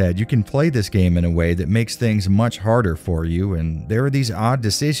 Like I said, you can play this game in a way that makes things much harder for you, and there are these odd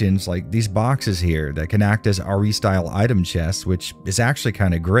decisions like these boxes here that can act as RE-style item chests, which is actually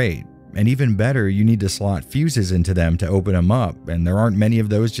kind of great. And even better, you need to slot fuses into them to open them up, and there aren't many of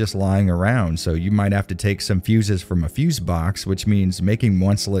those just lying around, so you might have to take some fuses from a fuse box, which means making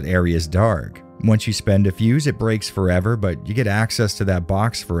once-lit areas dark. Once you spend a fuse, it breaks forever, but you get access to that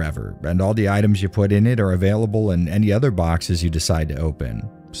box forever, and all the items you put in it are available in any other boxes you decide to open.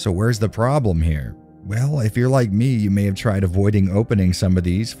 So where's the problem here? Well, if you're like me, you may have tried avoiding opening some of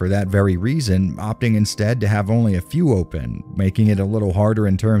these for that very reason, opting instead to have only a few open, making it a little harder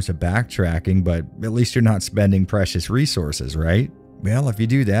in terms of backtracking, but at least you're not spending precious resources, right? Well, if you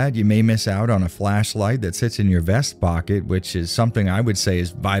do that, you may miss out on a flashlight that sits in your vest pocket, which is something I would say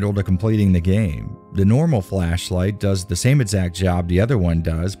is vital to completing the game. The normal flashlight does the same exact job the other one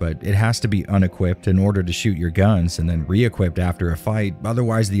does, but it has to be unequipped in order to shoot your guns and then re-equipped after a fight,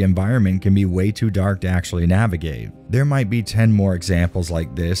 otherwise the environment can be way too dark to actually navigate. There might be 10 more examples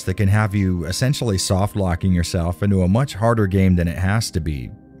like this that can have you essentially soft-locking yourself into a much harder game than it has to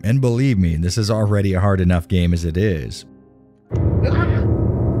be. And believe me, this is already a hard enough game as it is.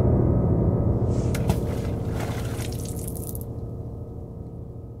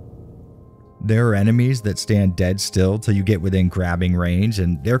 There are enemies that stand dead still till you get within grabbing range,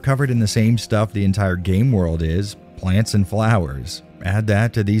 and they're covered in the same stuff the entire game world is, plants and flowers. Add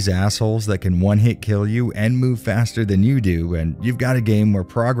that to these assholes that can one-hit kill you and move faster than you do, and you've got a game where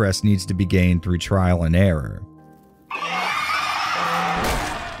progress needs to be gained through trial and error.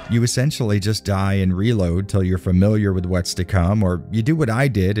 You essentially just die and reload till you're familiar with what's to come, or you do what I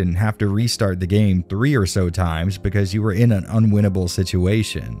did and have to restart the game 3 or so times because you were in an unwinnable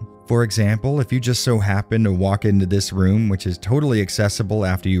situation. For example, if you just so happen to walk into this room, which is totally accessible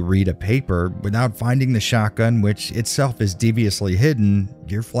after you read a paper, without finding the shotgun, which itself is deviously hidden,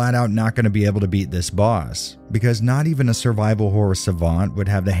 you're flat out not going to be able to beat this boss. Because not even a survival horror savant would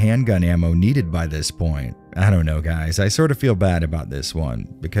have the handgun ammo needed by this point. I don't know, guys, I sort of feel bad about this one,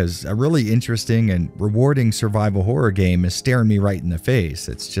 because a really interesting and rewarding survival horror game is staring me right in the face.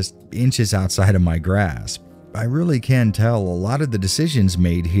 It's just inches outside of my grasp. I really can tell a lot of the decisions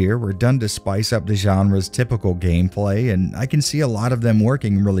made here were done to spice up the genre's typical gameplay, and I can see a lot of them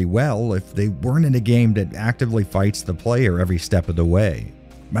working really well if they weren't in a game that actively fights the player every step of the way.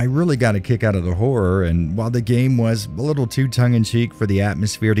 I really got a kick out of the horror, and while the game was a little too tongue-in-cheek for the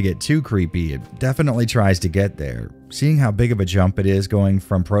atmosphere to get too creepy, it definitely tries to get there. Seeing how big of a jump it is going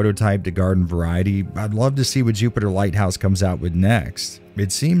from prototype to garden variety, I'd love to see what Jupiter Lighthouse comes out with next.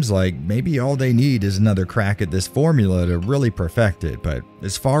 It seems like maybe all they need is another crack at this formula to really perfect it, but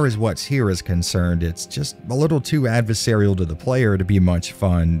as far as what's here is concerned, it's just a little too adversarial to the player to be much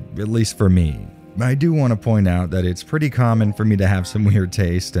fun, at least for me. I do want to point out that it's pretty common for me to have some weird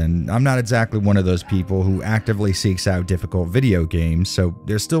taste, and I'm not exactly one of those people who actively seeks out difficult video games, so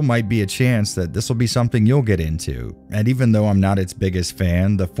there still might be a chance that this will be something you'll get into. And even though I'm not its biggest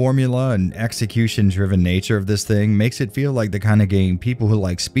fan, the formula and execution-driven nature of this thing makes it feel like the kind of game people who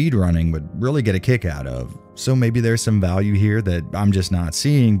like speedrunning would really get a kick out of. So maybe there's some value here that I'm just not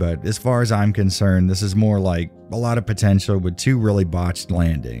seeing, but as far as I'm concerned, this is more like a lot of potential with 2 really botched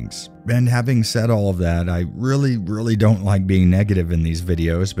landings. And having said all of that, I really don't like being negative in these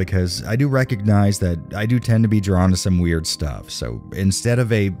videos because I do recognize that I do tend to be drawn to some weird stuff. So instead of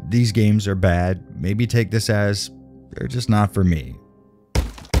these games are bad, maybe take this as they're just not for me.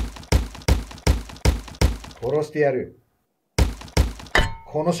 殺してやる。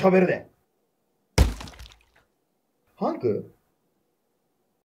このシャベルで。ハンク?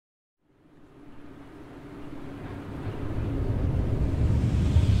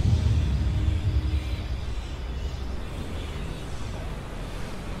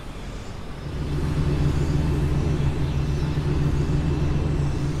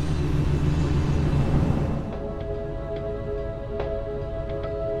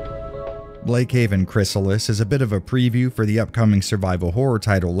 Lake Haven Chrysalis is a bit of a preview for the upcoming survival horror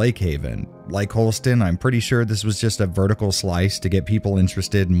title Lake Haven. Like Holstin, I'm pretty sure this was just a vertical slice to get people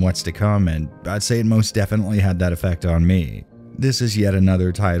interested in what's to come, and I'd say it most definitely had that effect on me. This is yet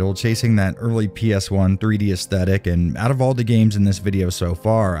another title chasing that early PS1 3D aesthetic, and out of all the games in this video so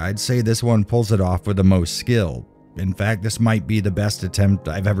far, I'd say this one pulls it off with the most skill. In fact, this might be the best attempt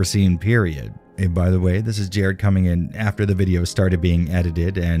I've ever seen, period. And by the way, this is Jared coming in after the video started being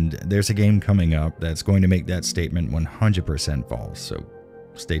edited, and there's a game coming up that's going to make that statement 100% false, so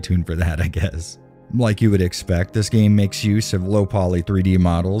stay tuned for that, I guess. Like you would expect, this game makes use of low-poly 3D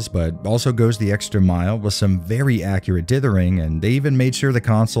models, but also goes the extra mile with some very accurate dithering, and they even made sure the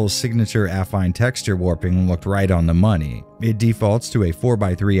console's signature affine texture warping looked right on the money. It defaults to a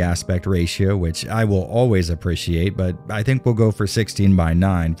 4:3 aspect ratio, which I will always appreciate, but I think we'll go for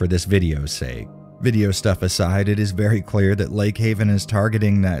 16:9 for this video's sake. Video stuff aside, it is very clear that Lake Haven is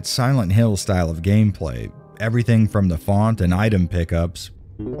targeting that Silent Hill style of gameplay. Everything from the font and item pickups,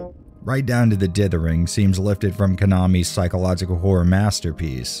 right down to the dithering, seems lifted from Konami's psychological horror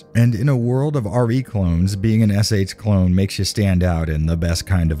masterpiece. And in a world of RE clones, being an SH clone makes you stand out in the best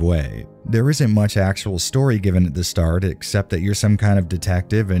kind of way. There isn't much actual story given at the start, except that you're some kind of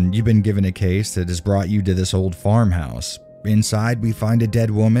detective and you've been given a case that has brought you to this old farmhouse. Inside, we find a dead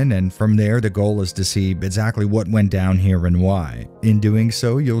woman, and from there, the goal is to see exactly what went down here and why. In doing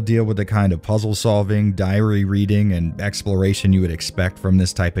so, you'll deal with the kind of puzzle solving, diary reading, and exploration you would expect from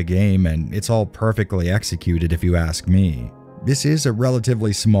this type of game, and it's all perfectly executed if you ask me. This is a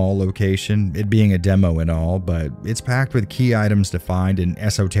relatively small location, it being a demo and all, but it's packed with key items to find and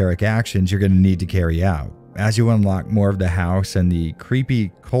esoteric actions you're going to need to carry out. As you unlock more of the house and the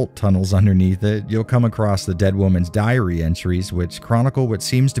creepy cult tunnels underneath it, you'll come across the dead woman's diary entries, which chronicle what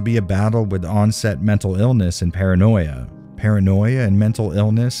seems to be a battle with onset mental illness and paranoia. Paranoia and mental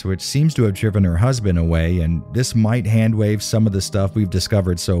illness, which seems to have driven her husband away, and this might handwave some of the stuff we've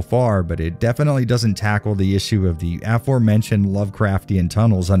discovered so far, but it definitely doesn't tackle the issue of the aforementioned Lovecraftian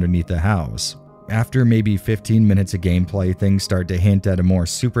tunnels underneath the house. After maybe 15 minutes of gameplay, things start to hint at a more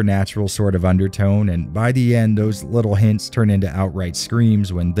supernatural sort of undertone, and by the end, those little hints turn into outright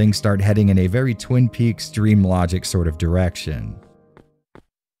screams when things start heading in a very Twin Peaks dream logic sort of direction.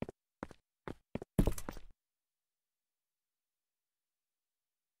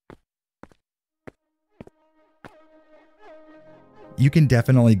 You can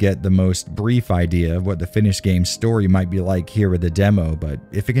definitely get the most brief idea of what the finished game's story might be like here with the demo, but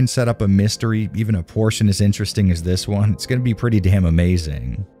if it can set up a mystery, even a portion as interesting as this one, it's going to be pretty damn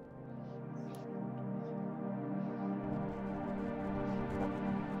amazing.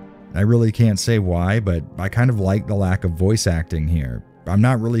 I really can't say why, but I kind of like the lack of voice acting here. I'm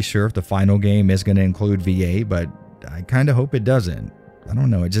not really sure if the final game is going to include VA, but I kind of hope it doesn't. I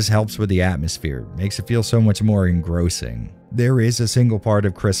don't know, it just helps with the atmosphere, makes it feel so much more engrossing. There is a single part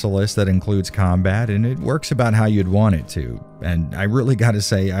of Chrysalis that includes combat, and it works about how you'd want it to. And I really gotta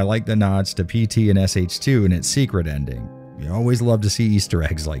say, I like the nods to PT and SH2 and its secret ending. You always love to see Easter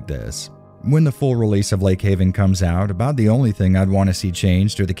eggs like this. When the full release of Lake Haven comes out, about the only thing I'd want to see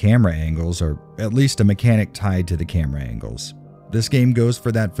changed are the camera angles, or at least a mechanic tied to the camera angles. This game goes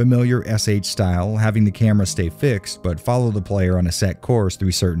for that familiar SH style, having the camera stay fixed but follow the player on a set course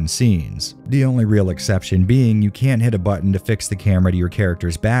through certain scenes. The only real exception being you can't hit a button to fix the camera to your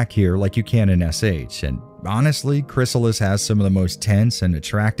character's back here like you can in SH, and honestly, Chrysalis has some of the most tense and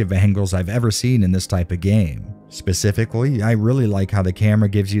attractive angles I've ever seen in this type of game. Specifically, I really like how the camera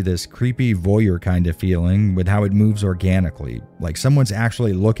gives you this creepy voyeur kind of feeling with how it moves organically, like someone's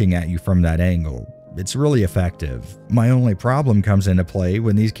actually looking at you from that angle. It's really effective. My only problem comes into play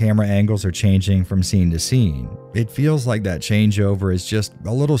when these camera angles are changing from scene to scene. It feels like that changeover is just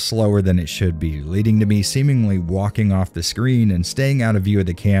a little slower than it should be, leading to me seemingly walking off the screen and staying out of view of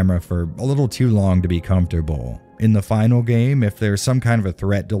the camera for a little too long to be comfortable. In the final game, if there's some kind of a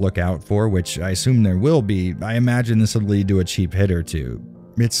threat to look out for, which I assume there will be, I imagine this would lead to a cheap hit or two.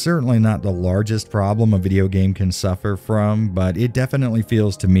 It's certainly not the largest problem a video game can suffer from, but it definitely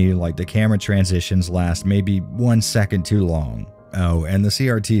feels to me like the camera transitions last maybe 1 second too long. Oh, and the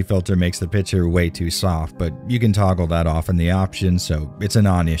CRT filter makes the picture way too soft, but you can toggle that off in the options, so it's a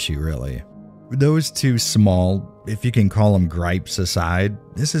non-issue really. Those two small, if you can call them gripes aside,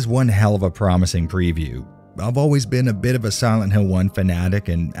 this is one hell of a promising preview. I've always been a bit of a Silent Hill 1 fanatic,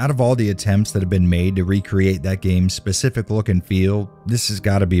 and out of all the attempts that have been made to recreate that game's specific look and feel, this has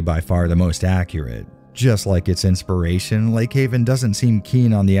got to be by far the most accurate. Just like its inspiration, Lake Haven doesn't seem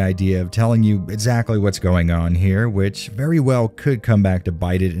keen on the idea of telling you exactly what's going on here, which very well could come back to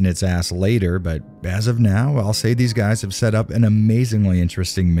bite it in its ass later, but as of now, I'll say these guys have set up an amazingly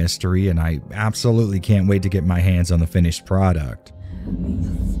interesting mystery, and I absolutely can't wait to get my hands on the finished product.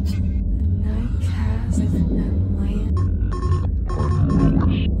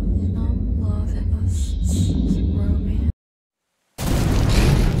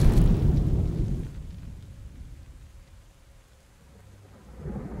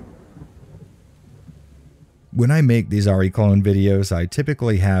 When I make these RE clone videos, I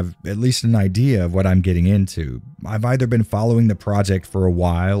typically have at least an idea of what I'm getting into. I've either been following the project for a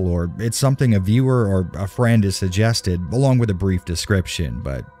while, or it's something a viewer or a friend has suggested, along with a brief description,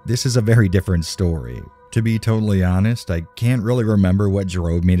 but this is a very different story. To be totally honest, I can't really remember what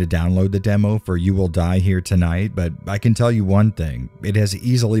drove me to download the demo for You Will Die Here Tonight, but I can tell you one thing, it has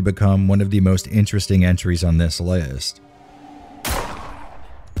easily become one of the most interesting entries on this list.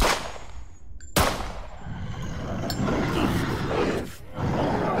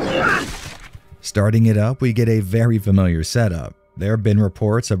 Starting it up, we get a very familiar setup. There have been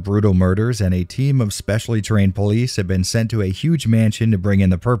reports of brutal murders, and a team of specially trained police have been sent to a huge mansion to bring in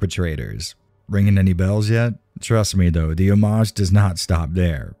the perpetrators. Ringing any bells yet? Trust me though, the homage does not stop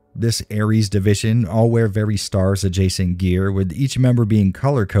there. This Ares division all wear very stars-adjacent gear, with each member being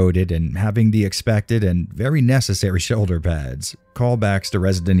color-coded and having the expected and very necessary shoulder pads. Callbacks to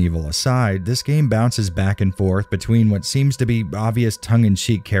Resident Evil aside, this game bounces back and forth between what seems to be obvious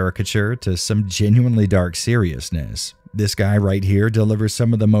tongue-in-cheek caricature to some genuinely dark seriousness. This guy right here delivers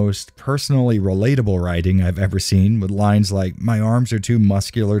some of the most personally relatable writing I've ever seen, with lines like, "My arms are too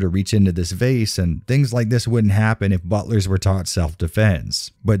muscular to reach into this vase," and things like this wouldn't happen if butlers were taught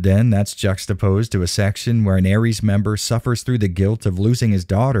self-defense. But then that's juxtaposed to a section where an Ares member suffers through the guilt of losing his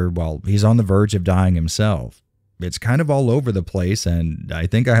daughter while he's on the verge of dying himself. It's kind of all over the place, and I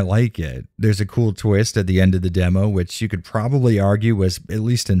think I like it. There's a cool twist at the end of the demo, which you could probably argue was at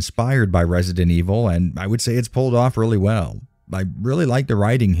least inspired by Resident Evil, and I would say it's pulled off really well. I really like the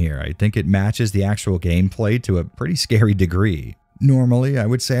writing here. I think it matches the actual gameplay to a pretty scary degree. Normally, I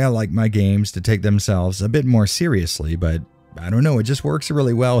would say I like my games to take themselves a bit more seriously, but I don't know, it just works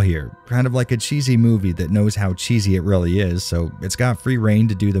really well here. Kind of like a cheesy movie that knows how cheesy it really is, so it's got free reign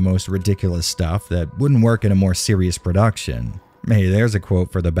to do the most ridiculous stuff that wouldn't work in a more serious production. Hey, there's a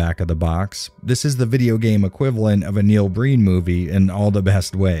quote for the back of the box. This is the video game equivalent of a Neil Breen movie in all the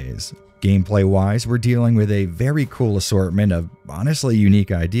best ways. Gameplay-wise, we're dealing with a very cool assortment of honestly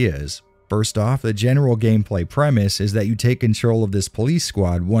unique ideas. First off, the general gameplay premise is that you take control of this police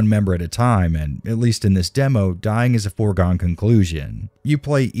squad one member at a time, and at least in this demo, dying is a foregone conclusion. You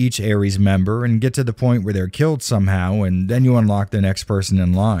play each Ares member and get to the point where they're killed somehow, and then you unlock the next person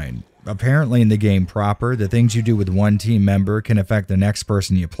in line. Apparently in the game proper, the things you do with one team member can affect the next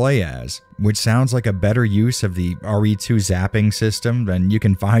person you play as, which sounds like a better use of the RE2 zapping system than you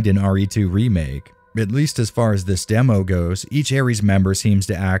can find in RE2 Remake. At least as far as this demo goes, each Ares member seems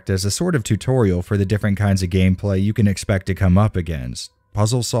to act as a sort of tutorial for the different kinds of gameplay you can expect to come up against.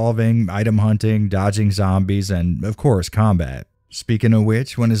 Puzzle solving, item hunting, dodging zombies, and of course combat. Speaking of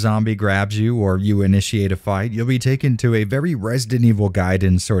which, when a zombie grabs you or you initiate a fight, you'll be taken to a very Resident Evil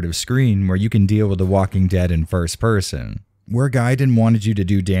Gaiden sort of screen where you can deal with The Walking Dead in first person. Where Gaiden wanted you to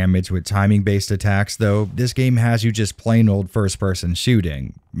do damage with timing-based attacks though, this game has you just plain old first-person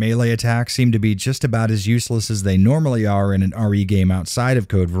shooting. Melee attacks seem to be just about as useless as they normally are in an RE game outside of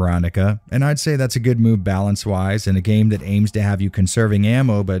Code Veronica, and I'd say that's a good move balance-wise in a game that aims to have you conserving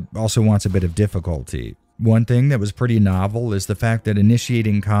ammo but also wants a bit of difficulty. One thing that was pretty novel is the fact that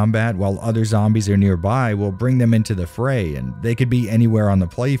initiating combat while other zombies are nearby will bring them into the fray, and they could be anywhere on the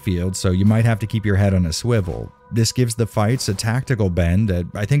playfield, so you might have to keep your head on a swivel. This gives the fights a tactical bend that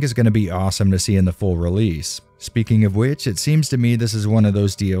I think is going to be awesome to see in the full release. Speaking of which, it seems to me this is one of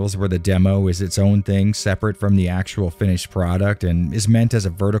those deals where the demo is its own thing separate from the actual finished product and is meant as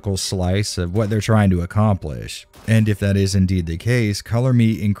a vertical slice of what they're trying to accomplish. And if that is indeed the case, color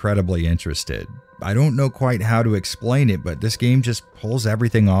me incredibly interested. I don't know quite how to explain it, but this game just pulls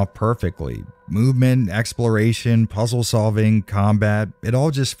everything off perfectly. Movement, exploration, puzzle solving, combat, it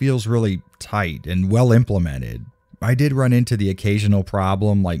all just feels really tight and well implemented. I did run into the occasional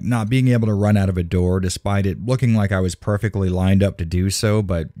problem, like not being able to run out of a door despite it looking like I was perfectly lined up to do so,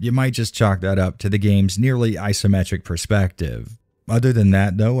 but you might just chalk that up to the game's nearly isometric perspective. Other than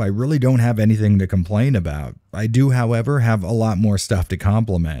that though, I really don't have anything to complain about. I do, however, have a lot more stuff to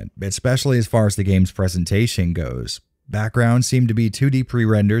compliment, especially as far as the game's presentation goes. Backgrounds seem to be 2D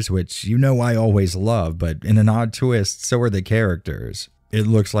pre-renders, which you know I always love, but in an odd twist, so are the characters. It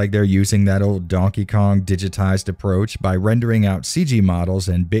looks like they're using that old Donkey Kong digitized approach by rendering out CG models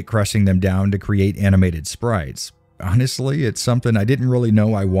and bit crushing them down to create animated sprites. Honestly, it's something I didn't really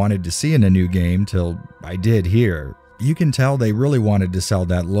know I wanted to see in a new game till I did here. You can tell they really wanted to sell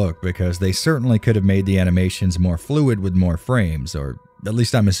that look because they certainly could have made the animations more fluid with more frames, or at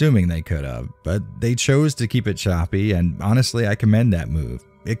least I'm assuming they could have, but they chose to keep it choppy, and honestly I commend that move.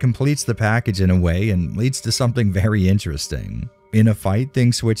 It completes the package in a way and leads to something very interesting. In a fight,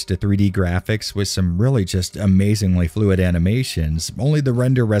 things switch to 3D graphics with some really just amazingly fluid animations, only the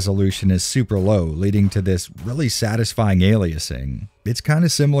render resolution is super low, leading to this really satisfying aliasing. It's kind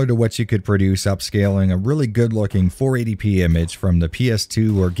of similar to what you could produce upscaling a really good-looking 480p image from the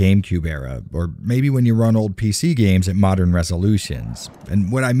PS2 or GameCube era, or maybe when you run old PC games at modern resolutions.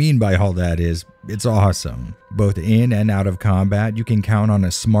 And what I mean by all that is, it's awesome. Both in and out of combat, you can count on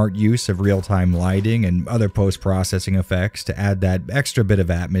a smart use of real-time lighting and other post-processing effects to add that extra bit of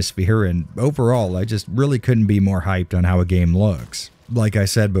atmosphere, and overall, I just really couldn't be more hyped on how a game looks. Like I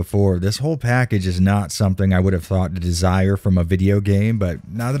said before, this whole package is not something I would have thought to desire from a video game, but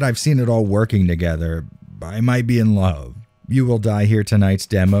now that I've seen it all working together, I might be in love. You Will Die Here Tonight's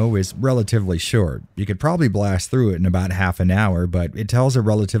demo is relatively short. You could probably blast through it in about half an hour, but it tells a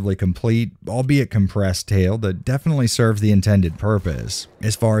relatively complete, albeit compressed tale that definitely serves the intended purpose.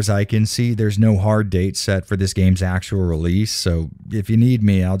 As far as I can see, there's no hard date set for this game's actual release, so if you need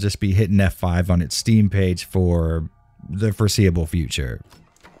me, I'll just be hitting F5 on its Steam page for the foreseeable future.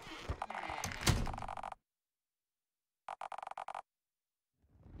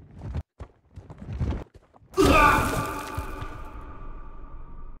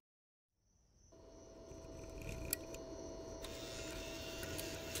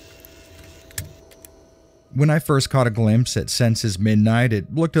 When I first caught a glimpse at Sense's Midnight,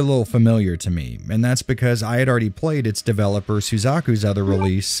 it looked a little familiar to me, and that's because I had already played its developer Suzaku's other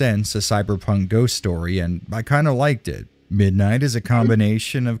release, Sense, a cyberpunk ghost story, and I kinda liked it. Midnight is a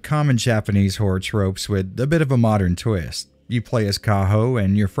combination of common Japanese horror tropes with a bit of a modern twist. You play as Kaho,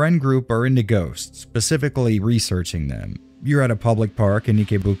 and your friend group are into ghosts, specifically researching them. You're at a public park in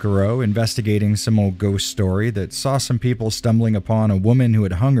Ikebukuro investigating some old ghost story that saw some people stumbling upon a woman who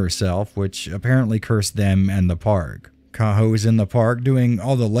had hung herself, which apparently cursed them and the park. Kaho is in the park doing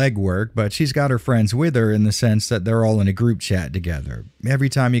all the legwork, but she's got her friends with her in the sense that they're all in a group chat together. Every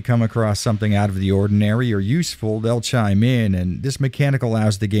time you come across something out of the ordinary or useful, they'll chime in, and this mechanic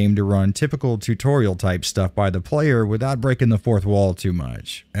allows the game to run typical tutorial type stuff by the player without breaking the fourth wall too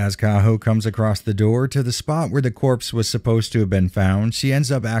much. As Kaho comes across the door to the spot where the corpse was supposed to have been found, she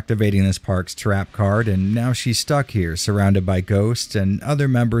ends up activating this park's trap card, and now she's stuck here surrounded by ghosts and other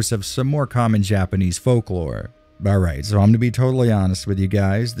members of some more common Japanese folklore. Alright, so I'm going to be totally honest with you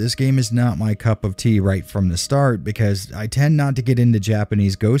guys, this game is not my cup of tea right from the start because I tend not to get into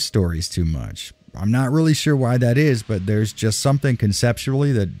Japanese ghost stories too much. I'm not really sure why that is, but there's just something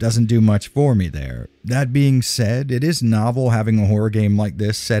conceptually that doesn't do much for me there. That being said, it is novel having a horror game like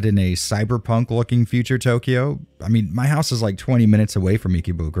this set in a cyberpunk-looking future Tokyo. I mean, my house is like 20 minutes away from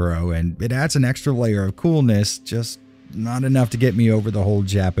Ikebukuro, and it adds an extra layer of coolness, just not enough to get me over the whole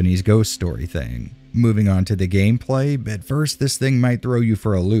Japanese ghost story thing. Moving on to the gameplay, at first this thing might throw you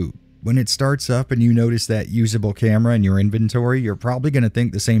for a loop. When it starts up and you notice that usable camera in your inventory, you're probably going to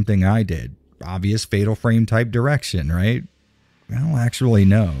think the same thing I did. Obvious Fatal Frame type direction, right? Well, actually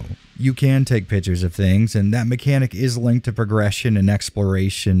no. You can take pictures of things, and that mechanic is linked to progression and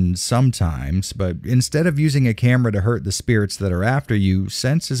exploration sometimes, but instead of using a camera to hurt the spirits that are after you,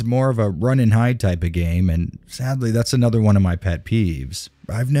 Sense is more of a run and hide type of game, and sadly that's another one of my pet peeves.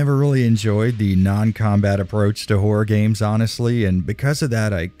 I've never really enjoyed the non-combat approach to horror games, honestly, and because of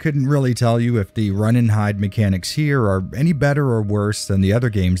that, I couldn't really tell you if the run-and-hide mechanics here are any better or worse than the other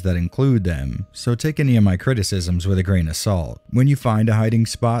games that include them, so take any of my criticisms with a grain of salt. When you find a hiding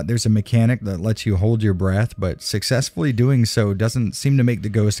spot, there's a mechanic that lets you hold your breath, but successfully doing so doesn't seem to make the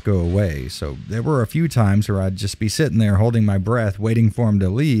ghost go away, so there were a few times where I'd just be sitting there holding my breath, waiting for him to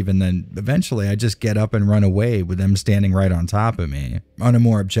leave, and then eventually I'd just get up and run away with them standing right on top of me. On a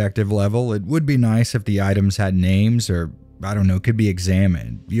more objective level, it would be nice if the items had names or, I don't know, could be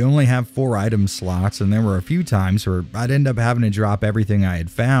examined. You only have 4 item slots, and there were a few times where I'd end up having to drop everything I had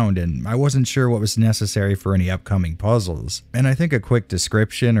found, and I wasn't sure what was necessary for any upcoming puzzles. And I think a quick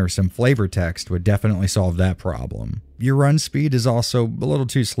description or some flavor text would definitely solve that problem. Your run speed is also a little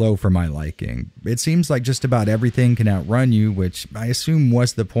too slow for my liking. It seems like just about everything can outrun you, which I assume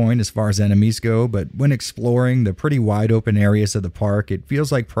was the point as far as enemies go, but when exploring the pretty wide open areas of the park, it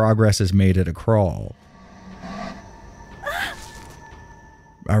feels like progress is made at a crawl.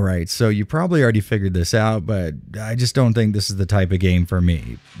 Alright, so you probably already figured this out, but I just don't think this is the type of game for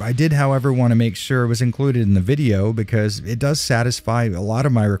me. I did, however, want to make sure it was included in the video because it does satisfy a lot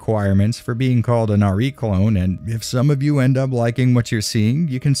of my requirements for being called an RE clone, and if some of you end up liking what you're seeing,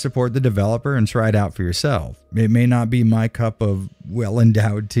 you can support the developer and try it out for yourself. It may not be my cup of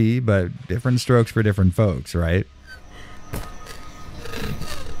well-endowed tea, but different strokes for different folks, right?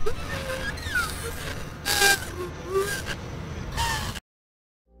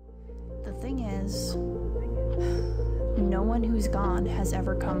 No one who's gone has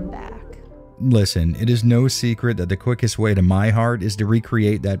ever come back. Listen, it is no secret that the quickest way to my heart is to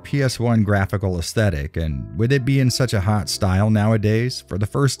recreate that PS1 graphical aesthetic, and with it being such a hot style nowadays, for the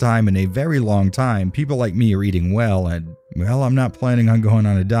first time in a very long time, people like me are eating well, and, well, I'm not planning on going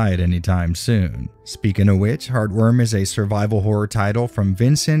on a diet anytime soon. Speaking of which, Heartworm is a survival horror title from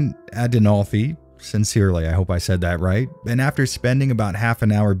Vincent Adinolfi, Sincerely, I hope I said that right. And after spending about half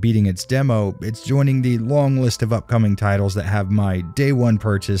an hour beating its demo, it's joining the long list of upcoming titles that have my day one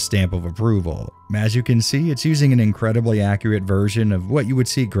purchase stamp of approval. As you can see, it's using an incredibly accurate version of what you would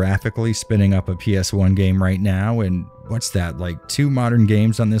see graphically spinning up a PS1 game right now, and what's that, like 2 modern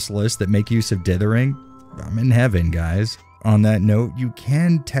games on this list that make use of dithering? I'm in heaven, guys. On that note, you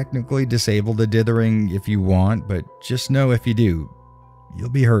can technically disable the dithering if you want, but just know if you do, you'll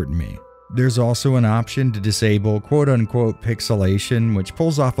be hurting me. There's also an option to disable quote-unquote pixelation, which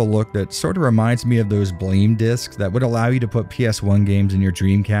pulls off a look that sort of reminds me of those Bleem discs that would allow you to put PS1 games in your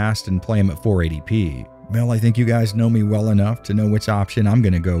Dreamcast and play them at 480p. Well, I think you guys know me well enough to know which option I'm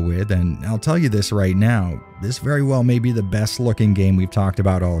going to go with, and I'll tell you this right now, this very well may be the best looking game we've talked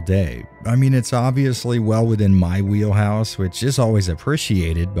about all day. I mean, it's obviously well within my wheelhouse, which is always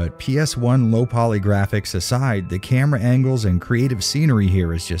appreciated, but PS1 low poly graphics aside, the camera angles and creative scenery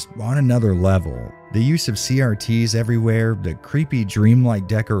here is just on another level. The use of CRTs everywhere, the creepy dreamlike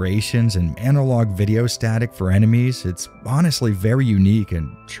decorations, and analog video static for enemies, it's honestly very unique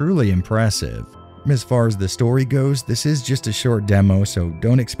and truly impressive. As far as the story goes, this is just a short demo, so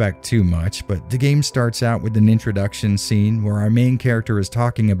don't expect too much, but the game starts out with an introduction scene where our main character is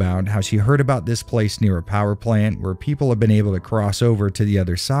talking about how she heard about this place near a power plant where people have been able to cross over to the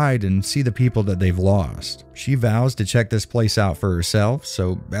other side and see the people that they've lost. She vows to check this place out for herself,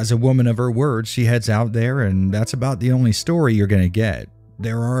 so as a woman of her word, she heads out there, and that's about the only story you're gonna get.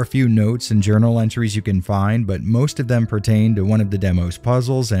 There are a few notes and journal entries you can find, but most of them pertain to one of the demo's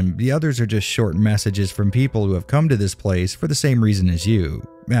puzzles, and the others are just short messages from people who have come to this place for the same reason as you.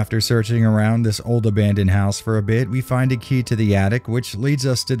 After searching around this old abandoned house for a bit, we find a key to the attic, which leads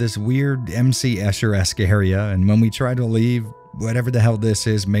us to this weird MC Escher-esque area, and when we try to leave, whatever the hell this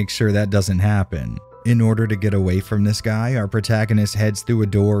is makes sure that doesn't happen. In order to get away from this guy, our protagonist heads through a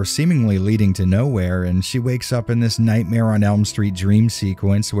door seemingly leading to nowhere, and she wakes up in this Nightmare on Elm Street dream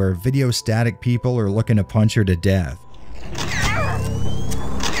sequence where video static people are looking to punch her to death.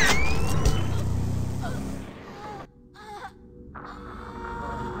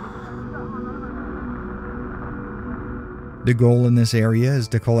 The goal in this area is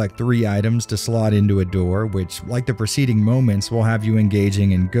to collect 3 items to slot into a door, which, like the preceding moments, will have you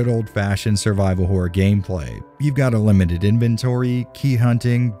engaging in good old-fashioned survival horror gameplay. You've got a limited inventory, key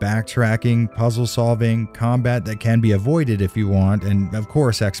hunting, backtracking, puzzle solving, combat that can be avoided if you want, and of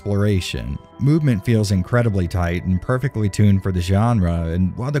course exploration. Movement feels incredibly tight and perfectly tuned for the genre,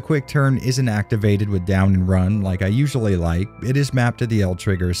 and while the quick turn isn't activated with down and run like I usually like, it is mapped to the L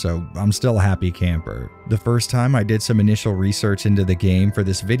trigger, so I'm still a happy camper. The first time I did some initial research into the game for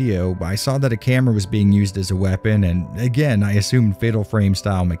this video, I saw that a camera was being used as a weapon, and again I assumed Fatal Frame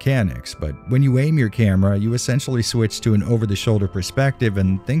style mechanics, but when you aim your camera, you essentially switch to an over-the-shoulder perspective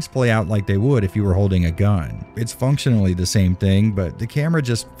and things play out like they would if you were holding a gun. It's functionally the same thing, but the camera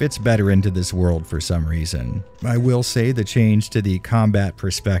just fits better into this world for some reason. I will say the change to the combat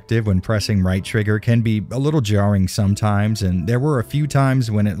perspective when pressing right trigger can be a little jarring sometimes, and there were a few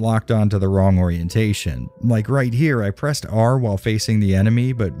times when it locked onto the wrong orientation. Like right here, I pressed R while facing the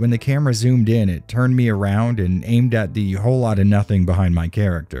enemy, but when the camera zoomed in, it turned me around and aimed at the whole lot of nothing behind my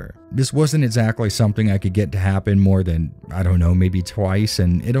character. This wasn't exactly something I could get to happen more than, I don't know, maybe twice,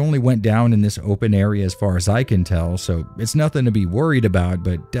 and it only went down in this open area as far as I can tell, so it's nothing to be worried about,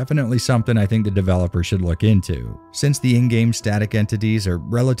 but definitely something I think the developer should look into. Since the in-game static entities are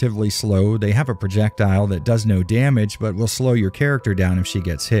relatively slow, they have a projectile that does no damage but will slow your character down if she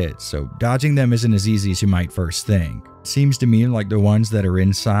gets hit, so dodging them isn't as easy as you might first think. Seems to me like the ones that are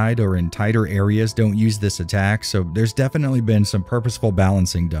inside or in tighter areas don't use this attack, so there's definitely been some purposeful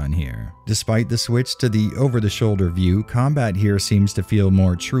balancing done here. Despite the switch to the over-the-shoulder view, combat here seems to feel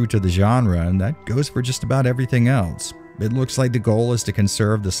more true to the genre, and that goes for just about everything else. It looks like the goal is to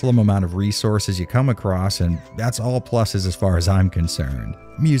conserve the slim amount of resources you come across, and that's all pluses as far as I'm concerned.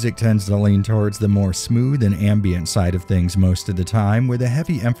 Music tends to lean towards the more smooth and ambient side of things most of the time, with a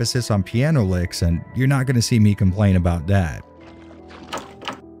heavy emphasis on piano licks, and you're not going to see me complain about that.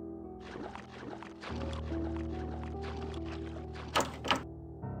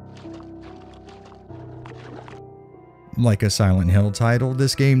 Like a Silent Hill title,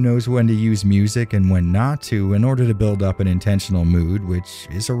 this game knows when to use music and when not to in order to build up an intentional mood, which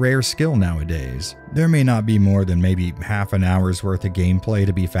is a rare skill nowadays. There may not be more than maybe half an hour's worth of gameplay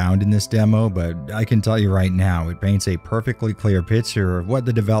to be found in this demo, but I can tell you right now, it paints a perfectly clear picture of what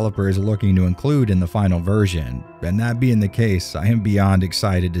the developer is looking to include in the final version. And that being the case, I am beyond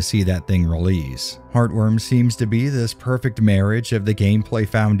excited to see that thing release. Heartworm seems to be this perfect marriage of the gameplay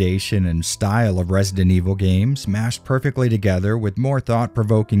foundation and style of Resident Evil games, mashed perfectly together with more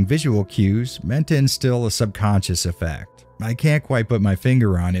thought-provoking visual cues meant to instill a subconscious effect. I can't quite put my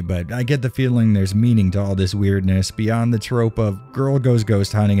finger on it, but I get the feeling there's meaning to all this weirdness beyond the trope of girl goes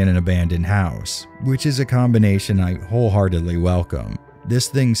ghost hunting in an abandoned house, which is a combination I wholeheartedly welcome. This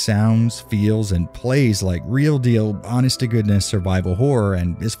thing sounds, feels, and plays like real deal, honest-to-goodness survival horror,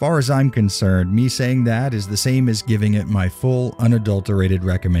 and as far as I'm concerned, me saying that is the same as giving it my full, unadulterated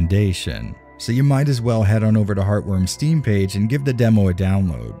recommendation. So you might as well head on over to Heartworm's Steam page and give the demo a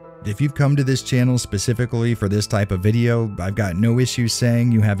download. If you've come to this channel specifically for this type of video, I've got no issue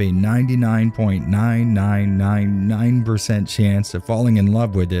saying you have a 99.9999% chance of falling in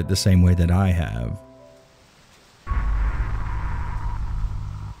love with it the same way that I have.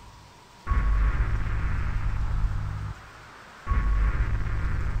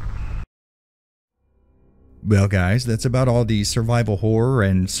 Well guys, that's about all the survival horror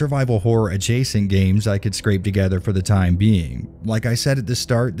and survival horror adjacent games I could scrape together for the time being. Like I said at the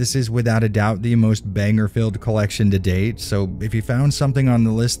start, this is without a doubt the most banger-filled collection to date, so if you found something on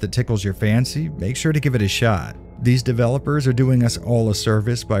the list that tickles your fancy, make sure to give it a shot. These developers are doing us all a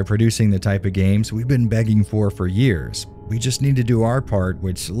service by producing the type of games we've been begging for years. We just need to do our part,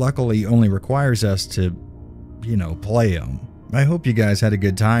 which luckily only requires us to, play them. I hope you guys had a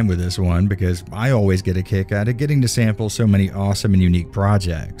good time with this one, because I always get a kick out of getting to sample so many awesome and unique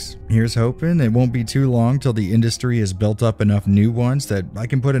projects. Here's hoping it won't be too long till the industry has built up enough new ones that I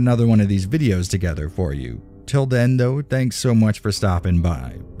can put another one of these videos together for you. Till then though, thanks so much for stopping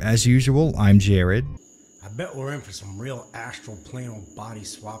by. As usual, I'm Jared. I bet we're in for some real astral plane body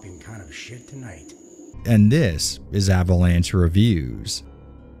swapping kind of shit tonight. And this is Avalanche Reviews.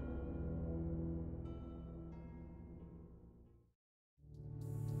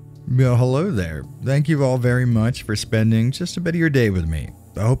 Well, hello there. Thank you all very much for spending just a bit of your day with me.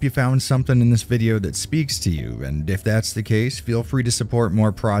 I hope you found something in this video that speaks to you, and if that's the case, feel free to support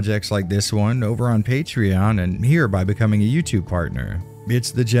more projects like this one over on Patreon and here by becoming a YouTube partner.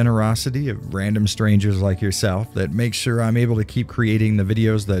 It's the generosity of random strangers like yourself that makes sure I'm able to keep creating the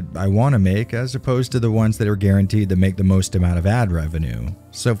videos that I want to make, as opposed to the ones that are guaranteed to make the most amount of ad revenue.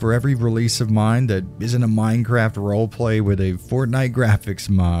 So for every release of mine that isn't a Minecraft roleplay with a Fortnite graphics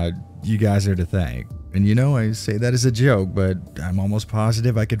mod, you guys are to thank. And I say that as a joke, but I'm almost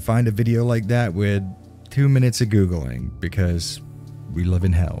positive I could find a video like that with 2 minutes of Googling, because we live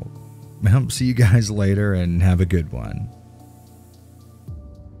in hell. I'll see you guys later and have a good one.